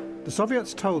 The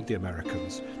Soviets told the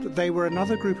Americans that they were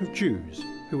another group of Jews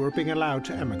who were being allowed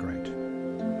to emigrate.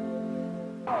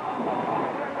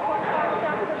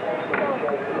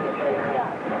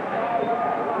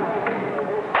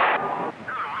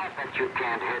 You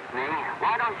can't hit me.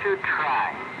 Why don't you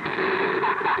try?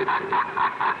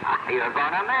 You're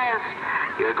gonna miss.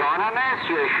 You're gonna miss.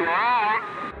 You sure are.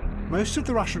 Most of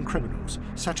the Russian criminals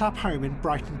set up home in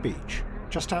Brighton Beach,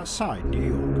 just outside New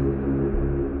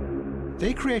York.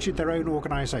 They created their own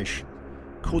organisation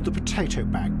called the Potato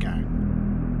Bag Gang.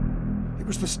 It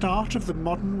was the start of the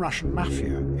modern Russian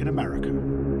mafia in America.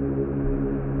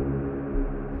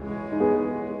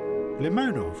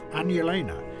 Limonov and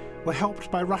Yelena were helped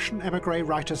by Russian émigré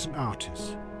writers and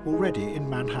artists already in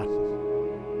Manhattan.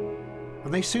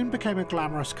 And they soon became a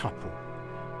glamorous couple,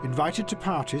 invited to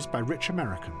parties by rich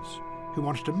Americans who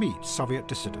wanted to meet Soviet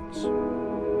dissidents.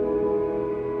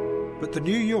 But the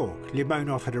New York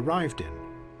Limonov had arrived in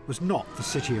was not the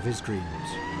city of his dreams.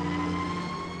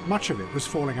 Much of it was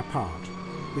falling apart,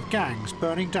 with gangs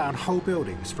burning down whole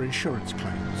buildings for insurance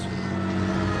claims.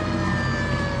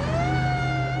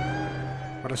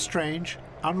 But a strange,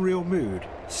 unreal mood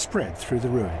spread through the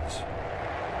ruins.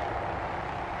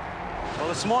 Well,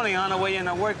 this morning on our way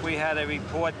into work, we had a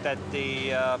report that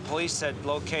the police had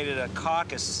located a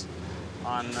carcass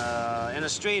on in a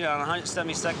street on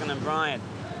 172nd and Bryant.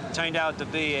 It turned out to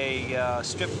be a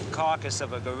stripped carcass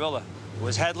of a gorilla. It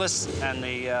was headless, and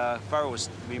the fur was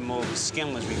removed,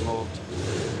 skin was removed.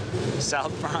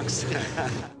 South Bronx.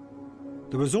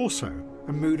 There was also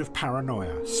a mood of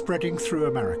paranoia spreading through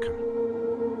America.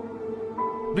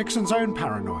 Nixon's own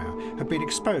paranoia had been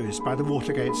exposed by the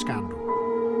Watergate scandal.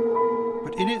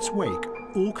 But in its wake,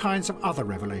 all kinds of other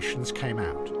revelations came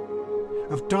out,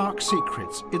 of dark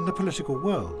secrets in the political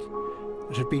world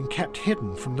that had been kept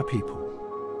hidden from the people.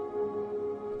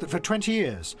 That for 20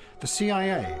 years, the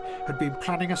CIA had been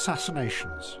planning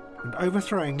assassinations and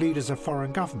overthrowing leaders of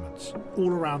foreign governments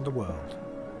all around the world,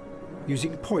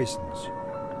 using poisons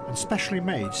and specially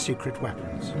made secret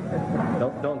weapons.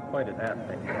 Don't point it at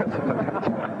me.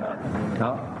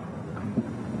 Now,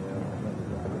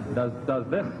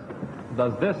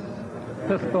 does this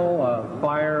pistol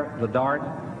fire the dart?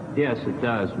 Yes, it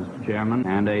does, Mr. Chairman,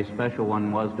 and a special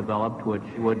one was developed which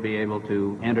would be able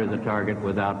to enter the target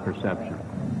without perception.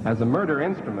 As a murder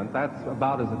instrument, that's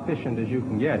about as efficient as you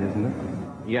can get, isn't it?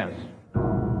 Yes.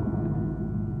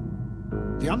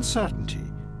 The uncertainty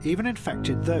even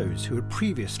infected those who had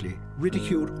previously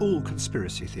ridiculed all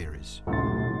conspiracy theories.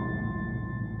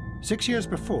 6 years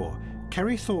before,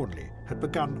 Kerry Thornley had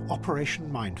begun Operation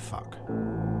Mindfuck.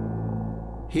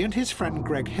 He and his friend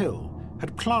Greg Hill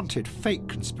had planted fake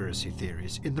conspiracy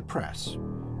theories in the press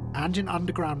and in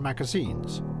underground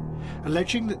magazines,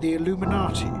 alleging that the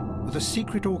Illuminati were the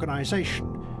secret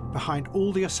organisation behind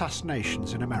all the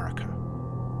assassinations in America.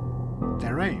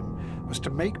 Their aim was to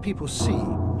make people see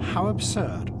how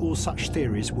absurd all such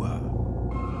theories were.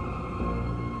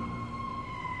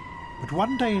 But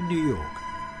one day in New York,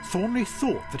 Thornley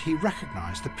thought that he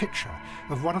recognised the picture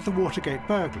of one of the Watergate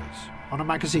burglars on a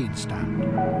magazine stand.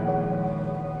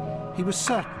 He was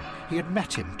certain he had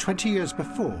met him 20 years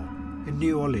before in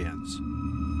New Orleans.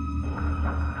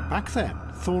 Back then,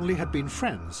 Thornley had been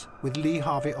friends with Lee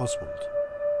Harvey Oswald.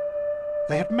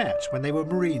 They had met when they were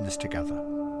Marines together.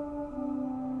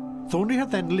 Thornley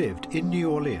had then lived in New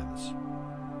Orleans,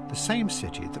 the same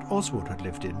city that Oswald had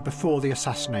lived in before the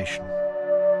assassination.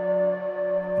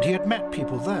 And he had met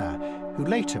people there who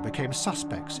later became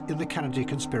suspects in the Kennedy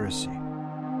conspiracy.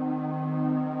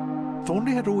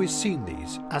 Thornley had always seen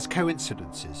these as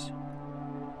coincidences,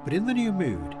 but in the new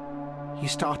mood, he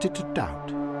started to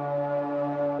doubt.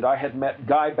 I had met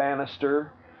Guy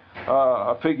Bannister,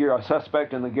 a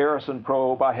suspect in the Garrison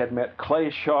probe. I had met Clay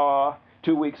Shaw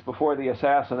 2 weeks before the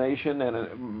assassination,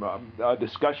 and a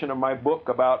discussion of my book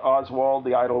about Oswald,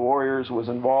 the Idle Warriors, was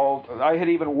involved. I had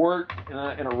even worked in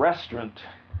a restaurant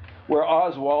where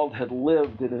Oswald had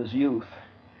lived in his youth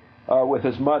with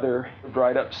his mother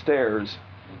right upstairs,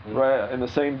 right in the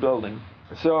same building.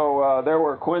 So there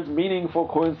were meaningful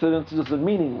coincidences and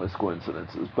meaningless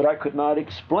coincidences, but I could not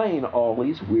explain all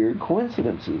these weird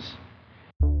coincidences.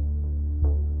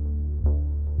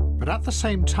 But at the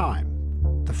same time,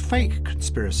 the fake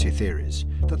conspiracy theories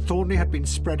that Thornley had been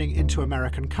spreading into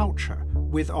American culture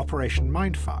with Operation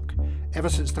Mindfuck ever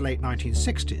since the late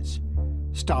 1960s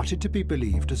started to be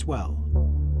believed as well,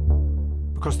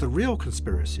 because the real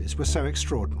conspiracies were so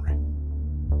extraordinary.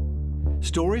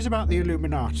 Stories about the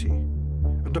Illuminati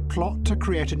and a plot to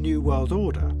create a new world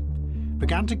order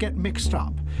began to get mixed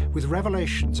up with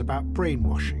revelations about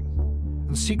brainwashing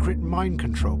and secret mind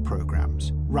control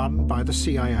programs run by the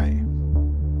CIA.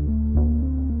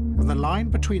 And the line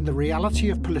between the reality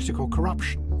of political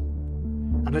corruption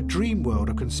and a dream world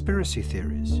of conspiracy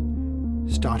theories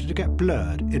started to get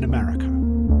blurred in America.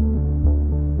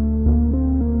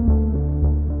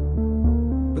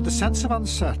 But the sense of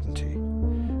uncertainty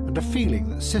and a feeling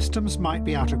that systems might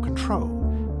be out of control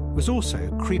was also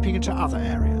creeping into other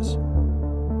areas.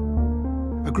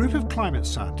 A group of climate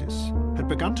scientists had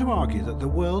begun to argue that the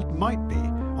world might be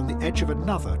on the edge of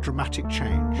another dramatic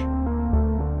change,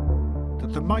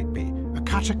 that there might be a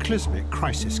cataclysmic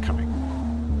crisis coming,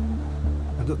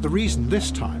 and that the reason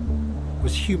this time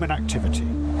was human activity.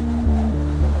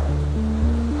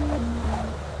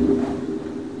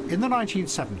 In the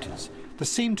 1970s, there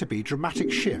seemed to be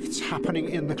dramatic shifts happening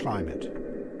in the climate.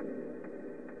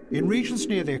 In regions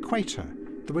near the equator,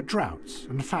 there were droughts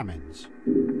and famines.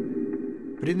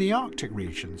 But in the Arctic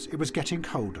regions, it was getting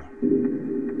colder.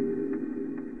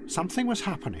 Something was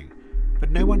happening,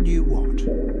 but no one knew what.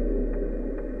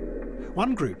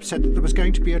 One group said that there was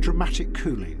going to be a dramatic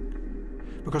cooling,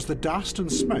 because the dust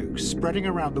and smoke spreading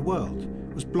around the world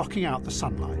was blocking out the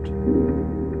sunlight.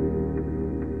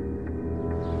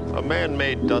 A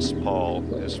man-made dust pall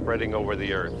is spreading over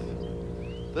the Earth.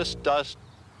 This dust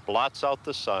blots out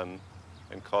the sun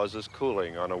and causes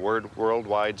cooling on a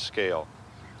worldwide scale.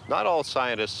 Not all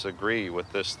scientists agree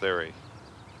with this theory.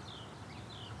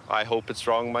 I hope it's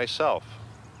wrong myself,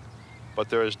 but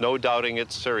there is no doubting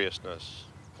its seriousness.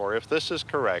 For if this is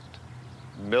correct,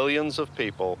 millions of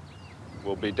people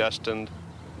will be destined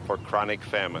for chronic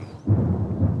famine.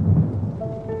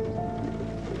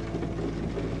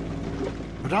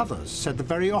 But others said the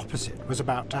very opposite was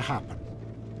about to happen.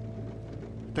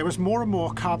 There was more and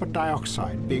more carbon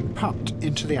dioxide being pumped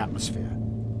into the atmosphere.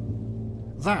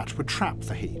 That would trap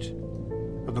the heat,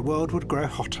 and the world would grow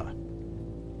hotter.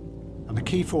 And the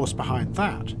key force behind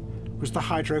that was the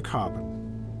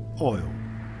hydrocarbon, oil.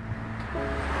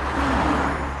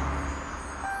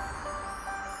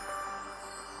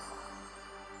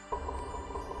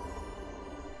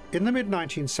 In the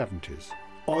mid-1970s,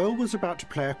 oil was about to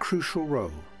play a crucial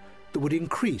role that would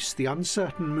increase the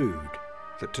uncertain mood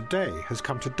that today has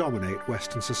come to dominate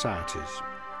Western societies.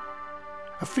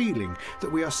 A feeling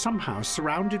that we are somehow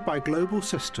surrounded by global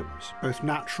systems, both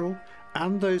natural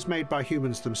and those made by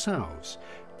humans themselves,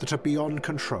 that are beyond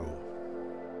control.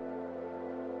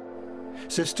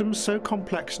 Systems so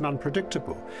complex and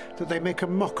unpredictable that they make a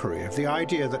mockery of the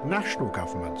idea that national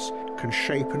governments can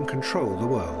shape and control the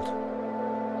world.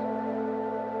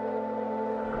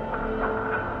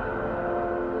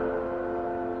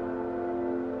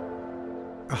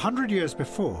 "100 years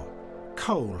before,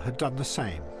 coal had done the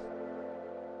same.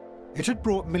 It had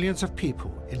brought millions of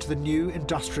people into the new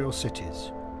industrial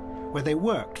cities, where they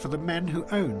worked for the men who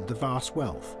owned the vast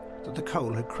wealth that the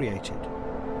coal had created.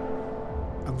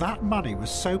 And that money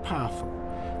was so powerful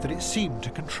that it seemed to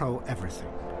control everything.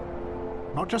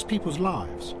 Not just people's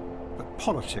lives, but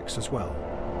politics as well.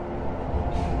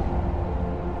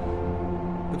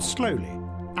 But slowly,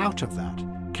 out of that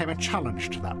came a challenge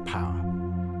to that power,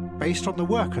 based on the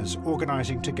workers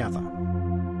organising together.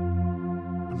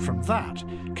 And from that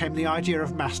came the idea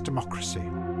of mass democracy,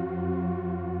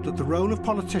 that the role of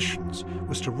politicians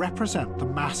was to represent the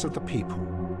mass of the people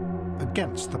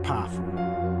against the powerful.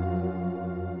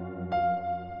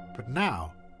 But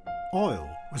now, oil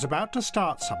was about to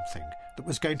start something that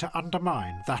was going to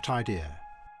undermine that idea.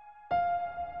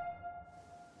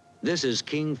 This is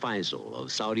King Faisal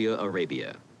of Saudi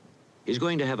Arabia. He's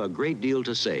going to have a great deal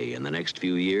to say in the next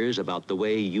few years about the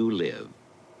way you live.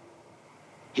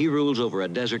 He rules over a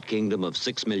desert kingdom of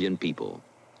 6 million people.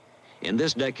 In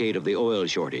this decade of the oil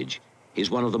shortage, he's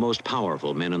one of the most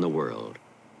powerful men in the world.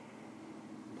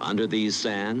 Under these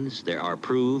sands, there are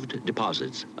proved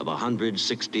deposits of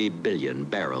 160 billion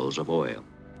barrels of oil.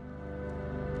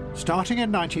 Starting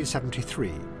in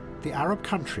 1973, the Arab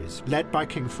countries, led by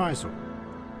King Faisal,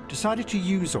 decided to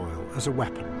use oil as a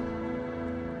weapon.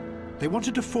 They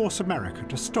wanted to force America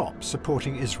to stop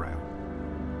supporting Israel.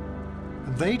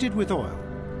 And they did with oil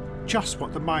just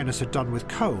what the miners had done with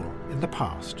coal in the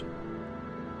past.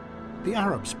 The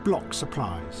Arabs blocked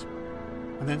supplies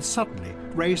and then suddenly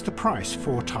raised the price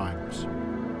 4 times.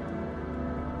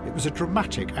 It was a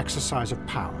dramatic exercise of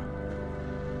power,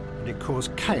 and it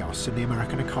caused chaos in the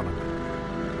American economy.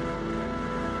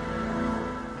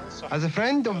 As a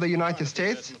friend of the United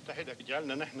States,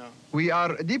 we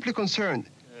are deeply concerned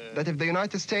that if the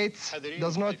United States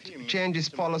does not change its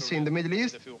policy in the Middle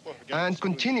East and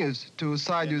continues to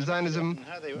side with Zionism,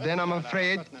 then I'm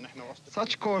afraid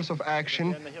such course of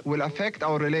action will affect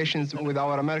our relations with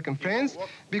our American friends,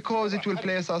 because it will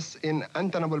place us in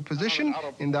untenable position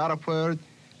in the Arab world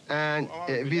and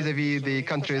vis-a-vis the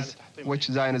countries which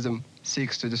Zionism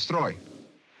seeks to destroy.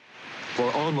 For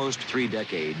almost 3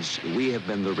 decades, we have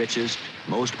been the richest,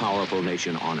 most powerful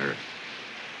nation on earth.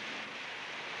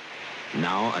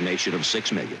 Now, a nation of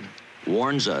 6 million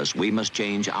warns us we must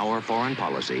change our foreign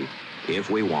policy if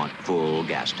we want full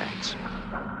gas tanks.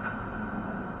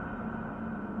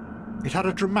 It had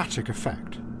a dramatic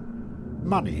effect.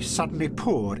 Money suddenly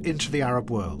poured into the Arab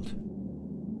world.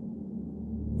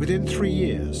 Within 3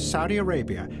 years, Saudi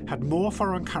Arabia had more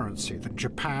foreign currency than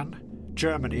Japan,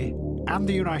 Germany, and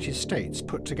the United States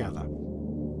put together.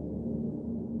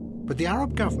 But the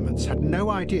Arab governments had no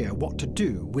idea what to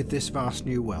do with this vast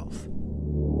new wealth.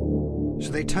 So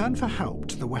they turned for help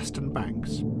to the Western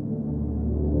banks.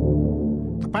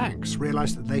 The banks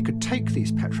realized that they could take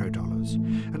these petrodollars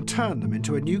and turn them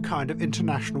into a new kind of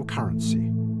international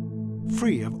currency,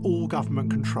 free of all government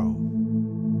control.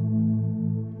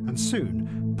 And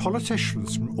soon,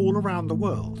 politicians from all around the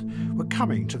world were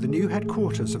coming to the new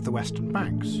headquarters of the Western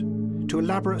banks to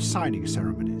elaborate signing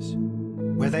ceremonies,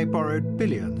 where they borrowed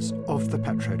billions of the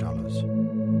petrodollars.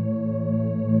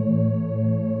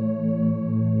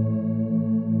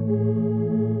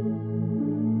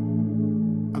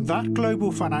 And that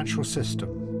global financial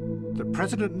system that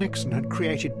President Nixon had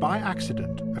created by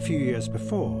accident a few years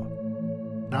before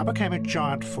now became a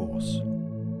giant force,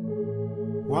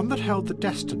 one that held the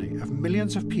destiny of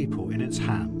millions of people in its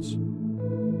hands.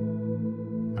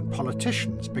 And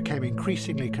politicians became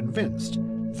increasingly convinced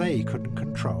they couldn't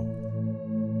control.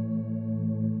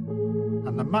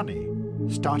 And the money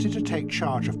started to take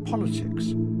charge of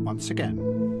politics once again.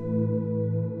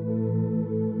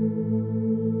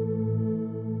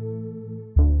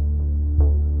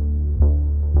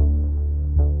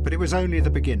 But it was only the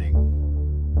beginning,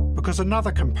 because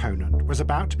another component was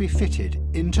about to be fitted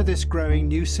into this growing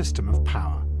new system of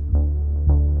power.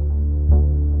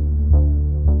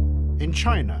 In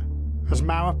China, as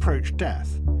Mao approached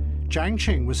death, Jiang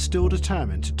Qing was still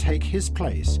determined to take his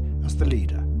place as the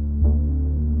leader.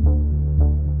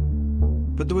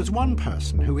 But there was one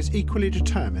person who was equally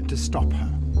determined to stop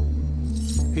her.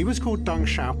 He was called Deng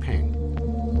Xiaoping.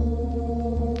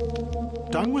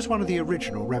 Deng was one of the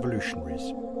original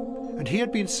revolutionaries, and he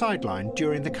had been sidelined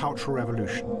during the Cultural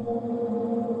Revolution.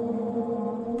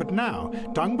 But now,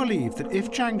 Deng believed that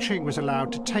if Jiang Qing was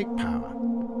allowed to take power,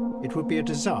 it would be a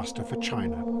disaster for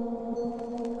China,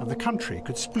 and the country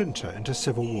could splinter into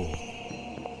civil war.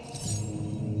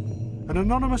 An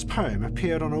anonymous poem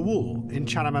appeared on a wall in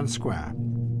Tiananmen Square.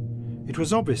 It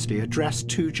was obviously addressed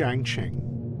to Jiang Qing.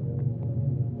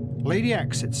 Lady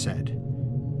X, it said,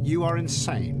 "You are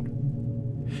insane.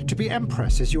 To be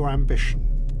empress is your ambition.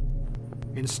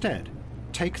 Instead,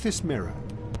 take this mirror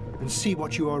and see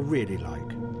what you are really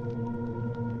like.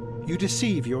 You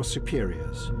deceive your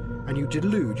superiors and you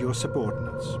delude your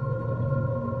subordinates.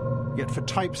 Yet for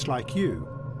types like you,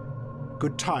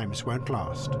 good times won't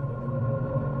last.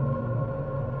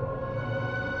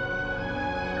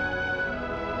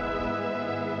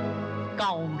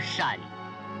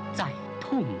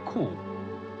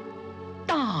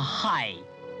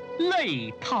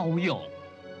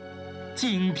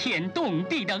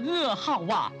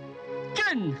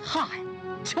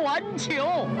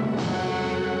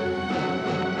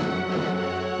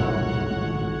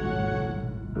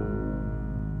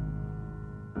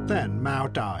 Then Mao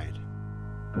died.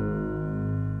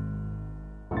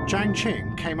 Jiang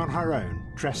Qing came on her own,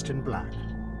 dressed in black.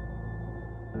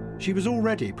 She was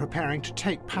already preparing to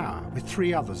take power with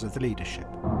 3 others of the leadership.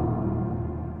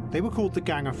 They were called the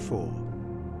Gang of Four.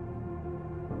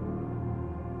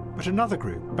 But another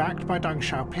group, backed by Deng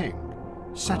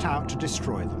Xiaoping, set out to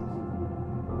destroy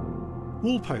them.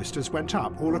 Wall posters went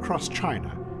up all across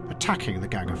China, attacking the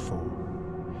Gang of Four,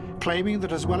 claiming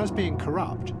that as well as being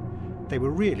corrupt, they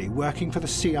were really working for the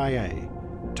CIA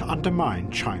to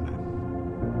undermine China.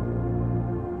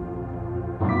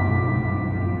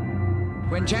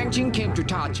 When Jiang Qing came to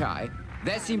Ta Chai,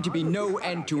 there seemed to be no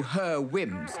end to her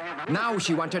whims. Now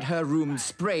she wanted her room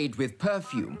sprayed with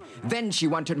perfume. Then she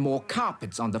wanted more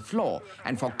carpets on the floor.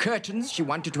 And for curtains, she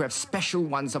wanted to have special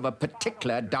ones of a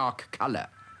particular dark color.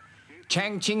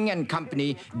 Jiang Qing and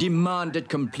company demanded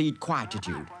complete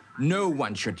quietude. No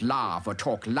one should laugh or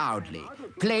talk loudly.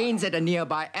 Planes at a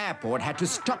nearby airport had to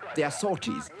stop their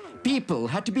sorties. People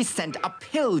had to be sent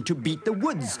uphill to beat the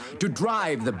woods to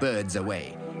drive the birds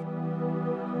away.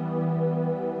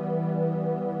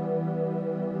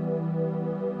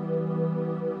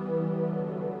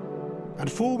 And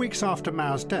 4 weeks after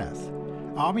Mao's death,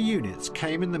 army units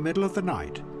came in the middle of the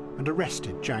night and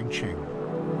arrested Jiang Qing.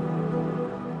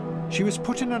 She was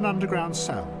put in an underground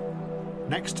cell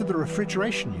next to the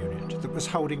refrigeration unit that was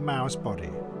holding Mao's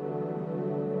body.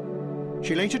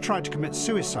 She later tried to commit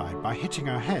suicide by hitting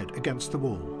her head against the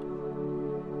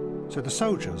wall. So the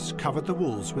soldiers covered the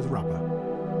walls with rubber.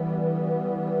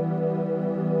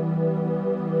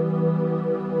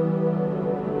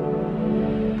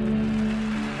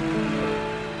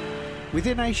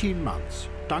 Within 18 months,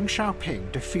 Deng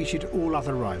Xiaoping defeated all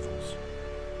other rivals,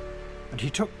 and he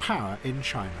took power in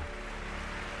China.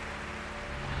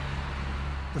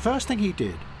 The first thing he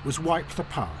did was wipe the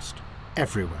past,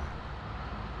 everywhere.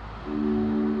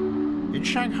 In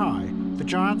Shanghai, the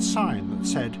giant sign that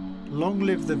said, "Long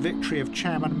live the victory of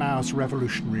Chairman Mao's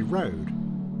Revolutionary Road,"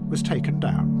 was taken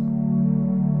down.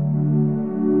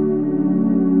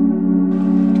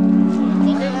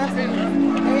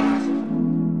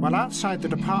 While outside the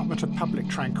Department of Public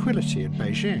Tranquility in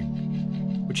Beijing,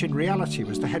 which in reality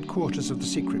was the headquarters of the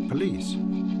secret police,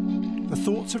 the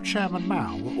thoughts of Chairman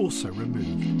Mao were also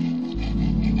removed.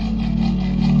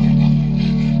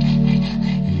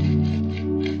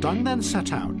 Deng then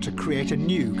set out to create a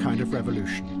new kind of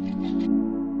revolution.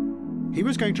 He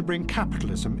was going to bring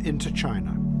capitalism into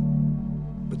China,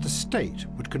 but the state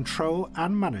would control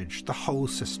and manage the whole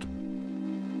system.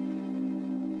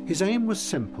 His aim was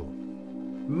simple.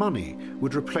 Money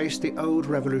would replace the old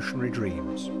revolutionary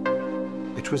dreams.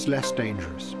 It was less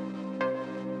dangerous.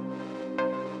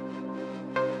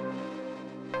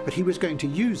 But he was going to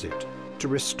use it to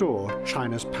restore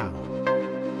China's power.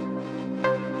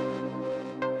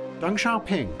 Deng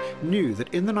Xiaoping knew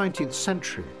that in the 19th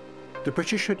century, the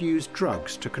British had used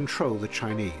drugs to control the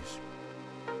Chinese.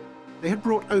 They had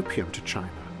brought opium to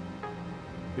China.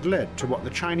 It led to what the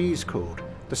Chinese called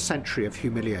the Century of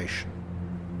Humiliation.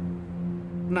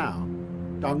 Now,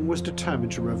 Deng was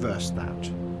determined to reverse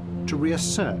that, to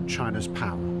reassert China's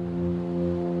power.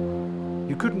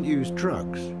 You couldn't use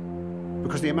drugs,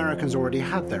 because the Americans already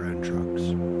had their own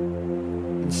drugs.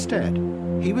 Instead,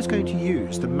 he was going to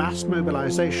use the mass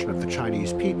mobilization of the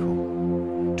Chinese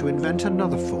people to invent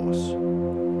another force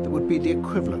that would be the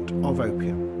equivalent of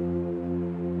opium.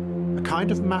 A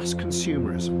kind of mass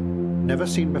consumerism never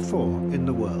seen before in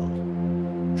the world,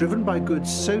 driven by goods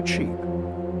so cheap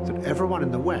that everyone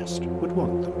in the West would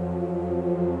want them.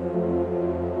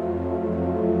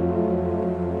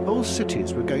 Whole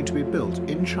cities were going to be built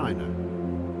in China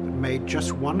that made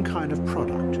just one kind of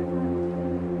product.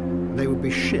 They would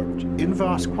be shipped in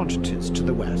vast quantities to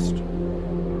the West.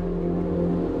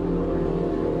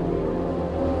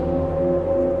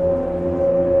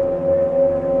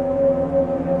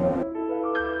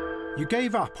 You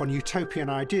gave up on utopian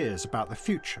ideas about the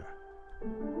future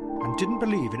and didn't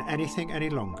believe in anything any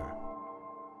longer,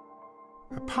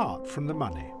 apart from the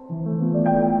money.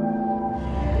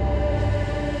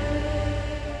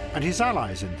 And his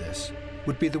allies in this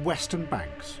would be the Western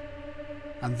banks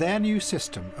and their new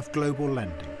system of global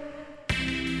lending.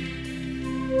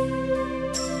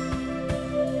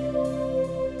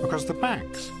 Because the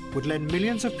banks would lend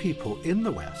millions of people in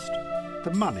the West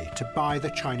the money to buy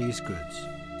the Chinese goods,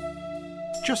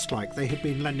 just like they had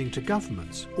been lending to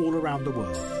governments all around the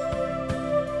world.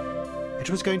 It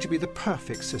was going to be the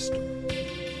perfect system.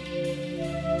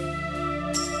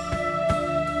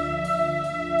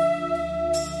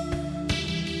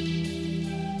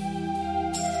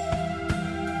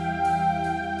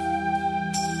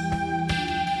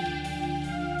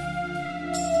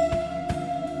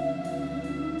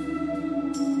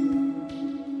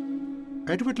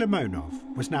 Edward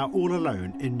Limonov was now all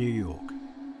alone in New York.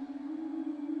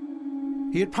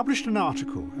 He had published an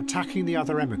article attacking the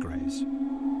other emigres,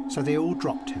 so they all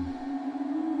dropped him.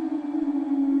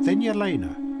 Then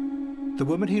Yelena, the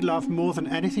woman he loved more than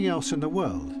anything else in the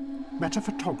world, met a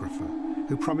photographer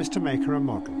who promised to make her a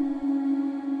model.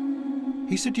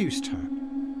 He seduced her,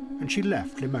 and she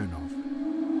left Limonov.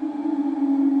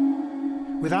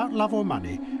 Without love or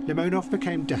money, Limonov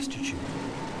became destitute.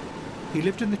 He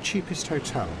lived in the cheapest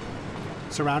hotel,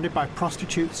 surrounded by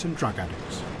prostitutes and drug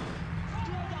addicts.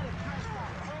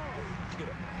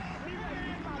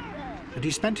 And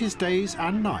he spent his days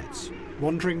and nights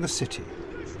wandering the city,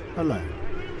 alone.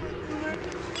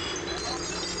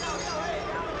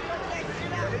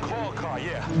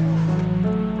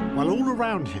 While all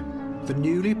around him, the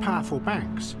newly powerful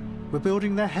banks were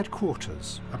building their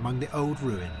headquarters among the old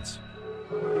ruins.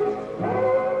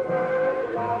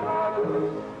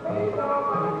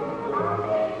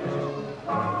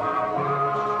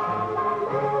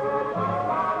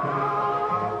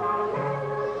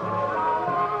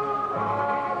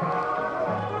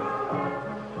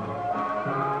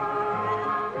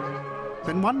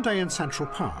 Then one day in Central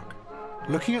Park,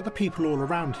 looking at the people all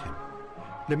around him,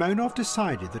 Limonov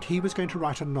decided that he was going to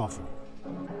write a novel,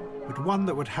 but one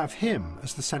that would have him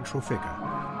as the central figure.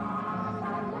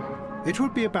 It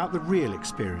would be about the real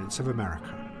experience of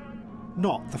America,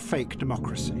 not the fake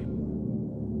democracy.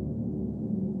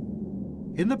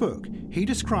 In the book, he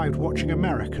described watching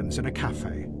Americans in a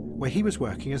cafe where he was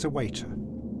working as a waiter.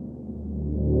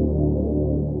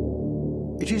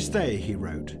 It is they, he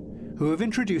wrote, who have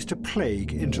introduced a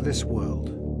plague into this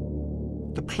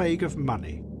world. The plague of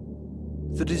money.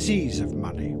 The disease of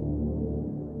money.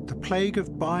 The plague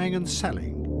of buying and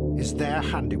selling is their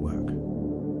handiwork.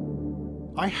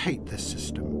 I hate this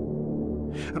system,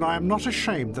 and I am not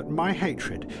ashamed that my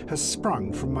hatred has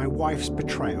sprung from my wife's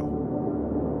betrayal.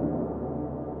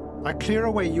 I clear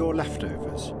away your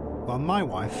leftovers while my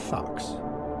wife fucks,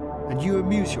 and you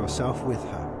amuse yourself with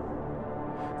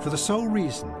her, for the sole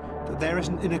reason that there is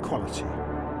an inequality.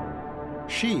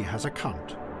 She has a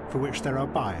cunt for which there are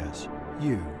buyers,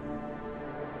 you,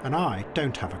 and I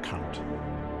don't have a cunt.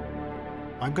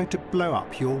 I'm going to blow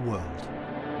up your world.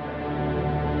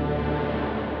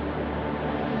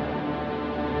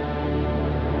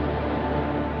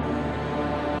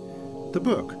 The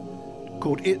book,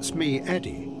 called It's Me,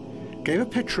 Eddie, gave a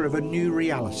picture of a new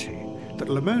reality that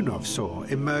Limonov saw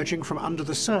emerging from under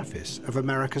the surface of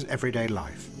America's everyday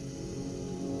life.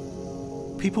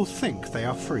 People think they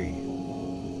are free,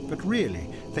 but really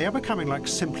they are becoming like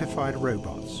simplified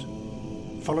robots,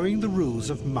 following the rules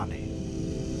of money,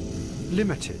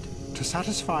 limited to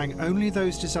satisfying only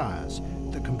those desires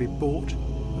that can be bought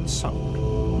and sold.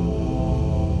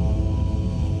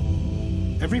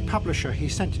 Every publisher he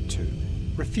sent it to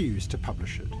refused to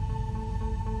publish it.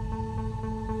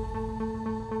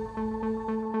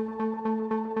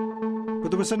 But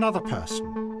there was another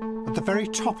person at the very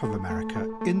top of America,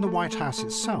 in the White House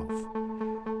itself,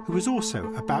 who was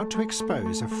also about to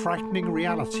expose a frightening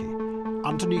reality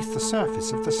underneath the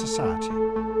surface of the society.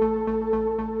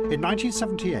 In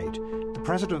 1978, the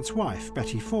president's wife,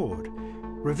 Betty Ford,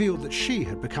 revealed that she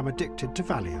had become addicted to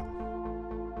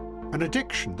Valium, an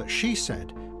addiction that she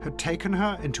said had taken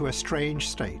her into a strange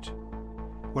state,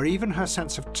 where even her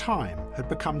sense of time had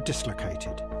become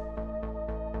dislocated.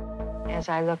 As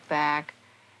I look back,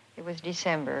 it was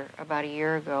December, about a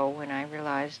year ago, when I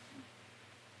realized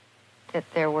that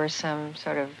there were some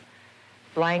sort of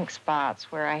blank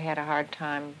spots where I had a hard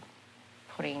time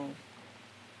putting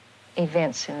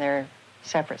events in their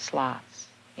separate slots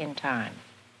in time.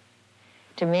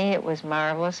 To me, it was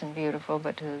marvelous and beautiful,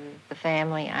 but to the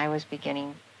family, I was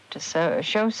beginning to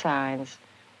show signs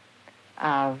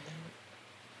of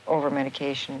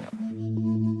over-medication.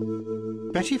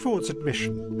 Betty Ford's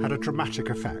admission had a dramatic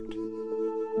effect.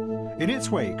 In its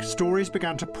wake, stories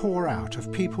began to pour out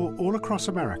of people all across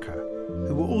America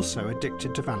who were also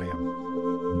addicted to Valium.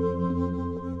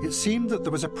 It seemed that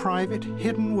there was a private,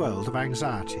 hidden world of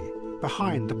anxiety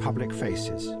behind the public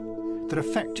faces that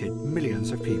affected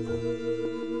millions of people.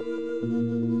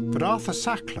 But Arthur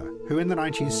Sackler, who in the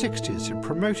 1960s had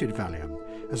promoted Valium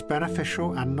as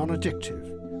beneficial and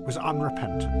non-addictive, was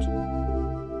unrepentant.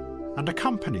 And a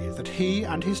company that he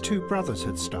and his two brothers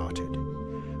had started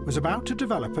was about to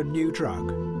develop a new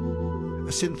drug,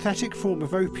 a synthetic form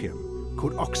of opium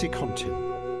called OxyContin.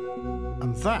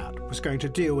 And that was going to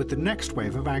deal with the next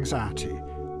wave of anxiety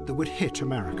that would hit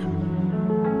America.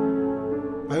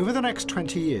 Over the next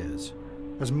 20 years,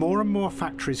 as more and more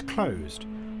factories closed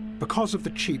because of the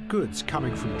cheap goods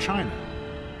coming from China,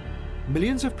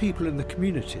 millions of people in the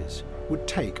communities would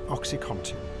take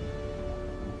OxyContin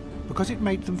because it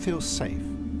made them feel safe,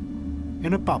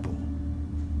 in a bubble,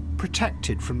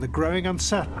 protected from the growing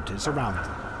uncertainties around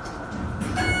them.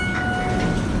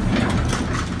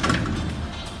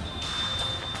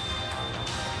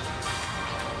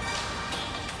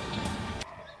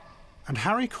 And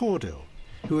Harry Caudill,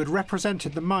 who had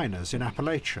represented the miners in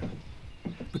Appalachia,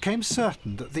 became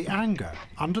certain that the anger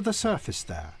under the surface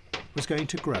there was going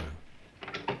to grow.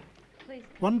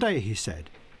 One day, he said,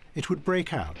 it would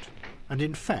break out and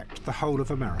infect the whole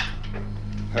of America.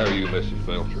 How are you, Mrs.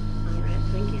 Belcher?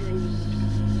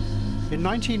 In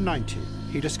 1990,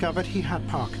 he discovered he had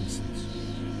Parkinson's,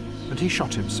 and he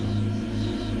shot himself.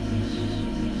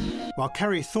 While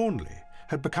Kerry Thornley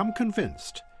had become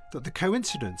convinced that the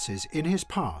coincidences in his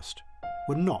past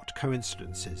were not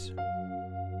coincidences,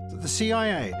 that the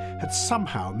CIA had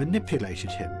somehow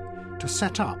manipulated him to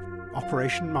set up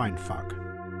Operation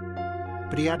Mindfuck.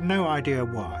 But he had no idea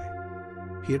why.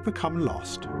 He had become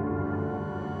lost.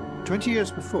 20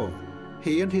 years before,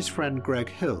 he and his friend Greg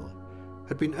Hill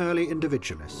had been early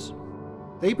individualists.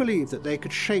 They believed that they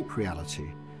could shape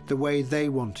reality the way they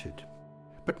wanted.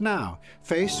 But now,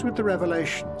 faced with the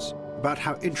revelations about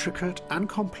how intricate and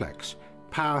complex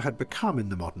power had become in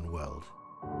the modern world,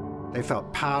 they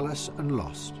felt powerless and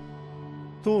lost.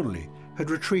 Thornley had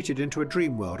retreated into a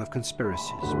dream world of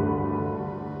conspiracies,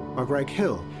 while Greg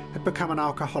Hill had become an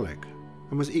alcoholic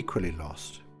and was equally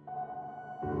lost.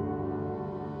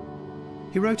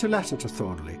 He wrote a letter to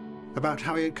Thornley about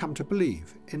how he had come to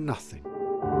believe in nothing.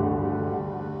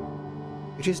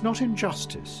 "It is not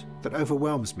injustice that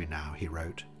overwhelms me now," he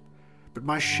wrote, "but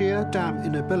my sheer damn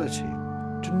inability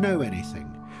to know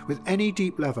anything with any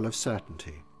deep level of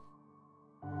certainty.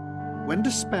 When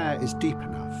despair is deep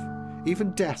enough,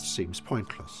 even death seems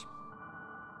pointless.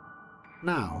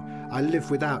 Now I live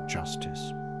without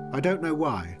justice. I don't know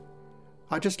why.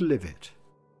 I just live it.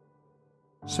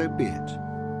 So be it."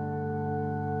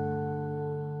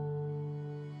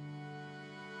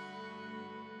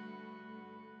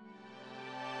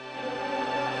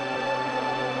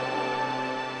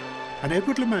 And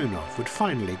Edward Limonov would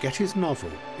finally get his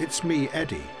novel, It's Me,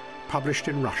 Eddie, published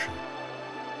in Russian.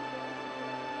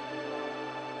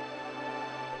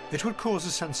 It would cause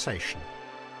a sensation,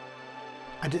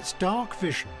 and its dark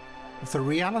vision of the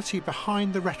reality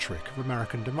behind the rhetoric of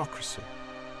American democracy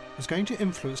was going to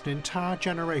influence an entire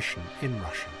generation in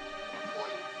Russia.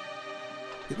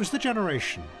 It was the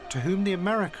generation to whom the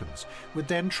Americans would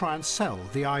then try and sell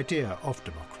the idea of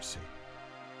democracy.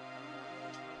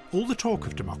 All the talk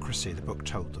of democracy, the book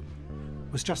told them,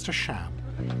 was just a sham.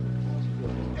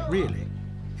 Really,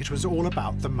 it was all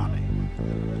about the money.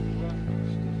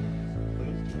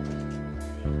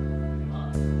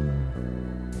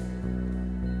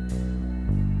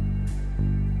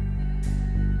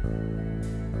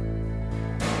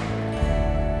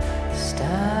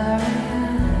 Starry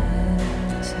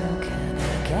eyes, how can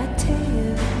I get to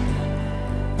you?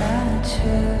 Not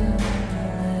true.